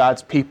all of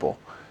God's people.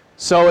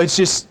 So it's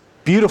just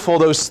beautiful.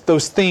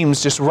 Those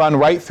themes just run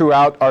right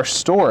throughout our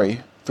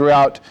story,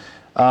 throughout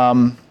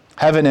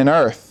heaven and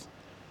earth,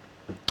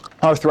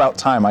 or throughout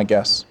time, I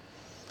guess.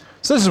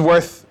 So this is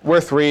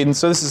worth reading.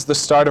 So this is the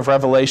start of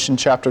Revelation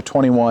chapter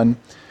 21.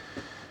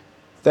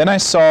 Then I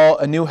saw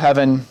a new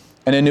heaven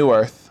and a new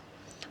earth.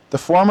 The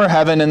former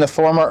heaven and the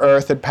former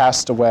earth had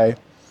passed away,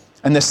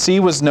 and the sea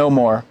was no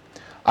more.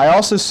 I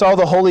also saw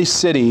the holy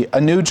city, a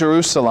new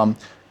Jerusalem,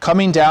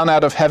 coming down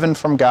out of heaven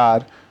from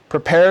God,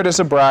 prepared as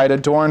a bride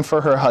adorned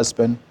for her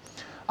husband.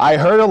 I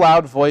heard a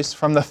loud voice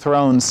from the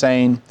throne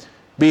saying,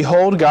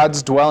 Behold,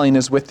 God's dwelling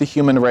is with the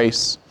human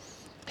race.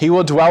 He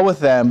will dwell with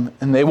them,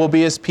 and they will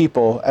be his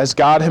people, as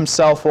God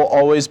himself will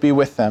always be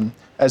with them,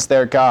 as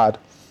their God.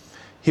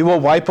 He will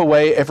wipe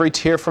away every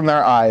tear from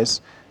their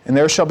eyes, and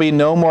there shall be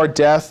no more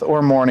death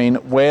or mourning,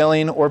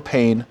 wailing or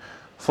pain,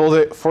 for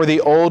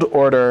the old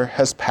order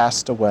has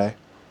passed away.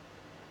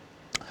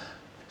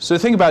 So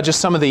think about just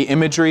some of the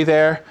imagery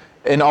there,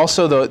 and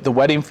also the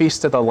wedding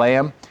feast of the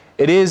Lamb.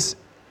 It is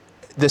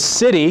the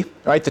city,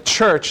 right, the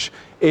church,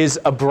 is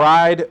a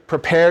bride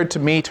prepared to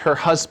meet her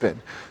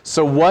husband.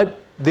 So what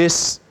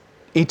this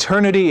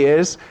eternity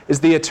is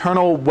the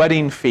eternal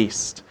wedding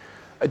feast.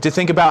 To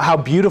think about how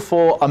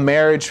beautiful a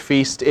marriage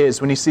feast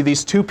is when you see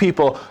these two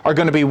people are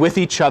going to be with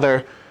each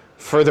other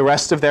for the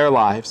rest of their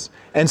lives.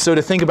 And so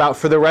to think about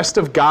for the rest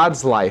of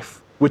God's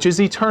life, which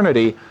is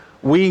eternity,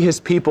 we, his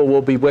people,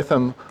 will be with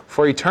him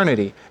for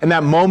eternity. And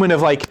that moment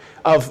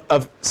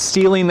of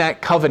sealing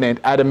that covenant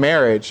at a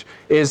marriage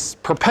is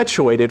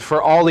perpetuated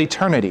for all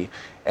eternity.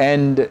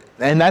 And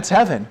that's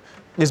heaven,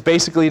 is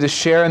basically to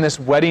share in this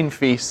wedding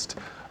feast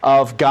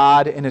of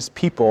God and his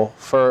people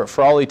for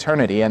all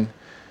eternity. And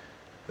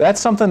that's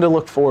something to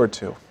look forward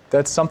to.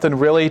 That's something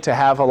really to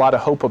have a lot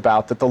of hope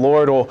about, that the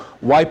Lord will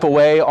wipe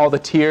away all the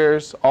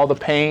tears, all the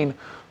pain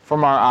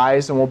from our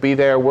eyes, and we'll be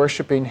there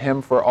worshiping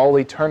him for all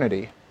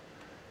eternity.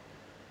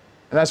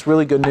 And that's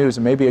really good news,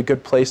 and maybe a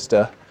good place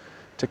to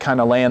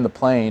kind of land the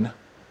plane.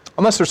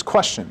 Unless there's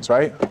questions,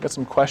 right? I've got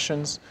some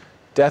questions.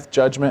 Death,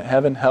 judgment,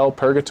 heaven, hell,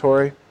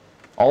 purgatory,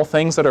 all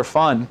things that are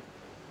fun.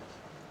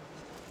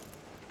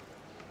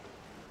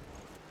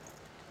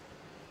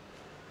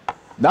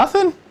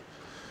 Nothing?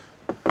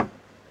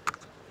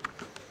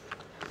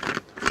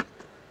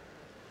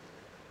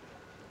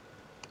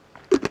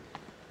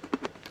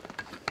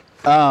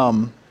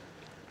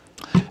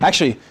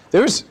 Actually,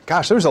 there was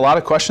a lot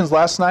of questions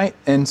last night,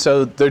 and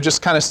so they're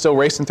just kind of still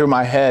racing through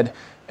my head.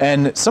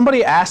 And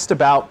somebody asked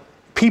about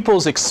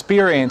people's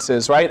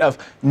experiences, right, of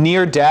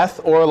near death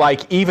or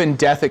like even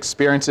death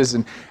experiences,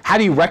 and how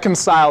do you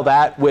reconcile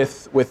that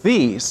with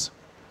these?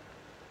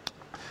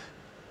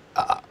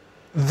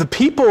 The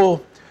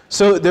people.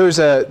 So there's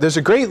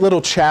a great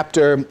little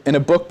chapter in a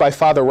book by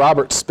Father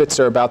Robert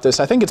Spitzer about this.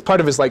 I think it's part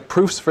of his like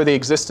proofs for the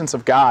existence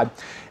of God,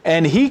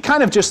 and he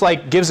kind of just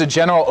like gives a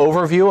general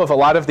overview of a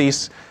lot of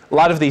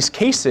these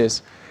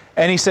cases,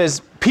 and he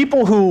says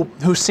people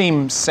who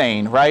seem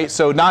sane, right?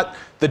 So not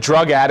the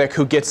drug addict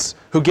who gets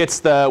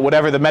the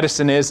whatever the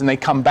medicine is and they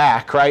come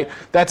back, right?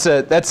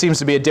 That seems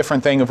to be a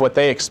different thing of what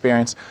they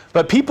experience.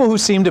 But people who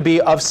seem to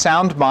be of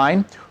sound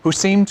mind, who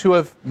seem to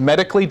have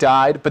medically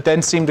died, but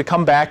then seem to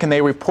come back and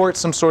they report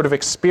some sort of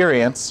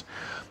experience,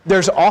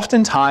 there's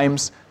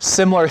oftentimes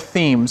similar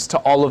themes to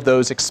all of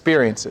those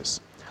experiences.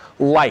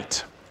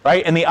 Light,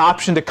 right? And the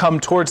option to come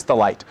towards the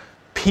light.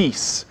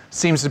 Peace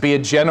seems to be a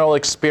general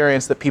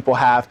experience that people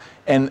have,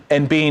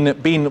 and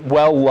being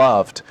well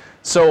loved.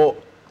 So,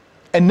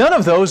 and none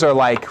of those are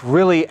like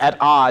really at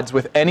odds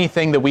with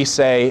anything that we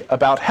say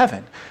about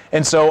heaven.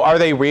 And so are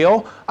they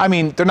real? I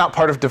mean, they're not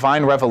part of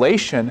divine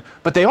revelation,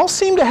 but they all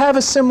seem to have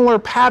a similar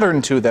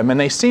pattern to them, and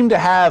they seem to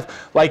have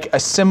like a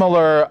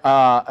similar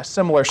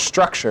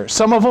structure.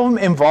 Some of them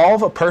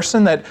involve a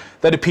person that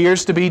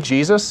appears to be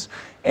Jesus,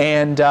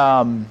 and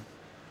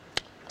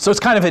so it's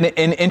kind of an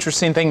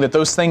interesting thing that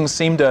those things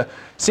seem to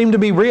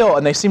be real,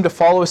 and they seem to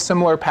follow a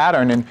similar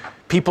pattern, and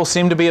people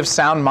seem to be of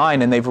sound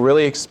mind, and they've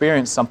really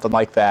experienced something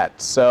like that.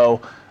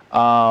 So,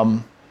 so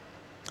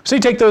you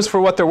take those for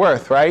what they're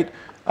worth, right?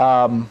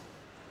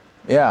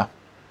 Yeah,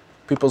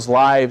 people's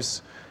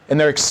lives and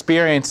their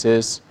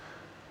experiences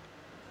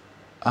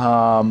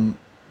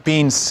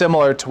being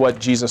similar to what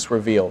Jesus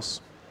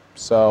reveals.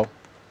 So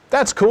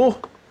that's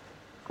cool.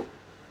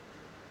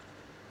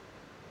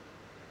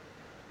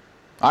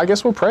 I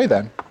guess we'll pray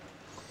then.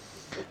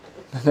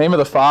 In the name of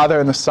the Father,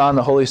 and the Son, and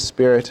the Holy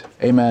Spirit.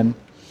 Amen.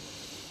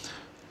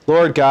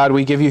 Lord God,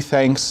 we give you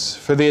thanks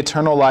for the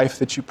eternal life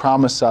that you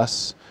promise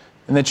us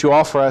and that you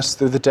offer us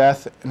through the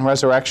death and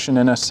resurrection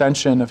and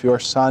ascension of your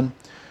Son.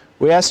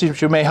 We ask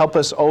that you may help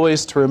us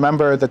always to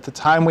remember that the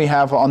time we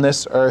have on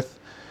this earth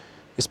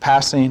is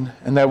passing,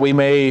 and that we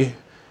may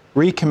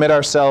recommit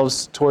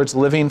ourselves towards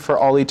living for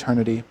all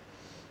eternity.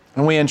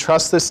 And we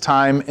entrust this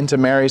time into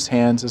Mary's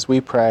hands as we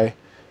pray.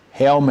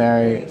 Hail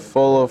Mary,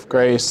 full of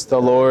grace,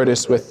 the Lord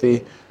is with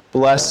thee.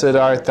 Blessed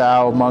art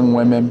thou among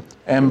women,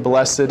 and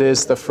blessed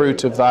is the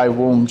fruit of thy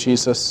womb,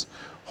 Jesus.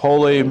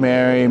 Holy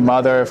Mary,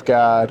 Mother of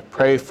God,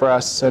 pray for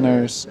us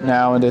sinners,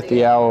 now and at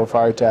the hour of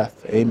our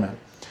death. Amen.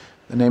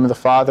 In the name of the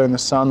Father, and the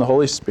Son, and the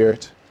Holy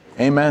Spirit.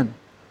 Amen.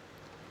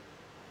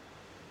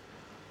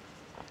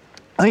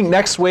 I think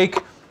next week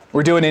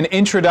we're doing an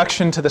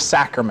introduction to the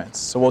sacraments.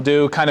 So we'll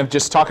do kind of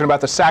just talking about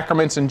the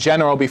sacraments in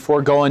general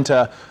before going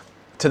to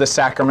the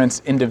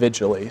sacraments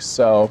individually.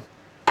 So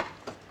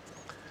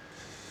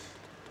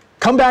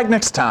come back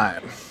next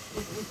time.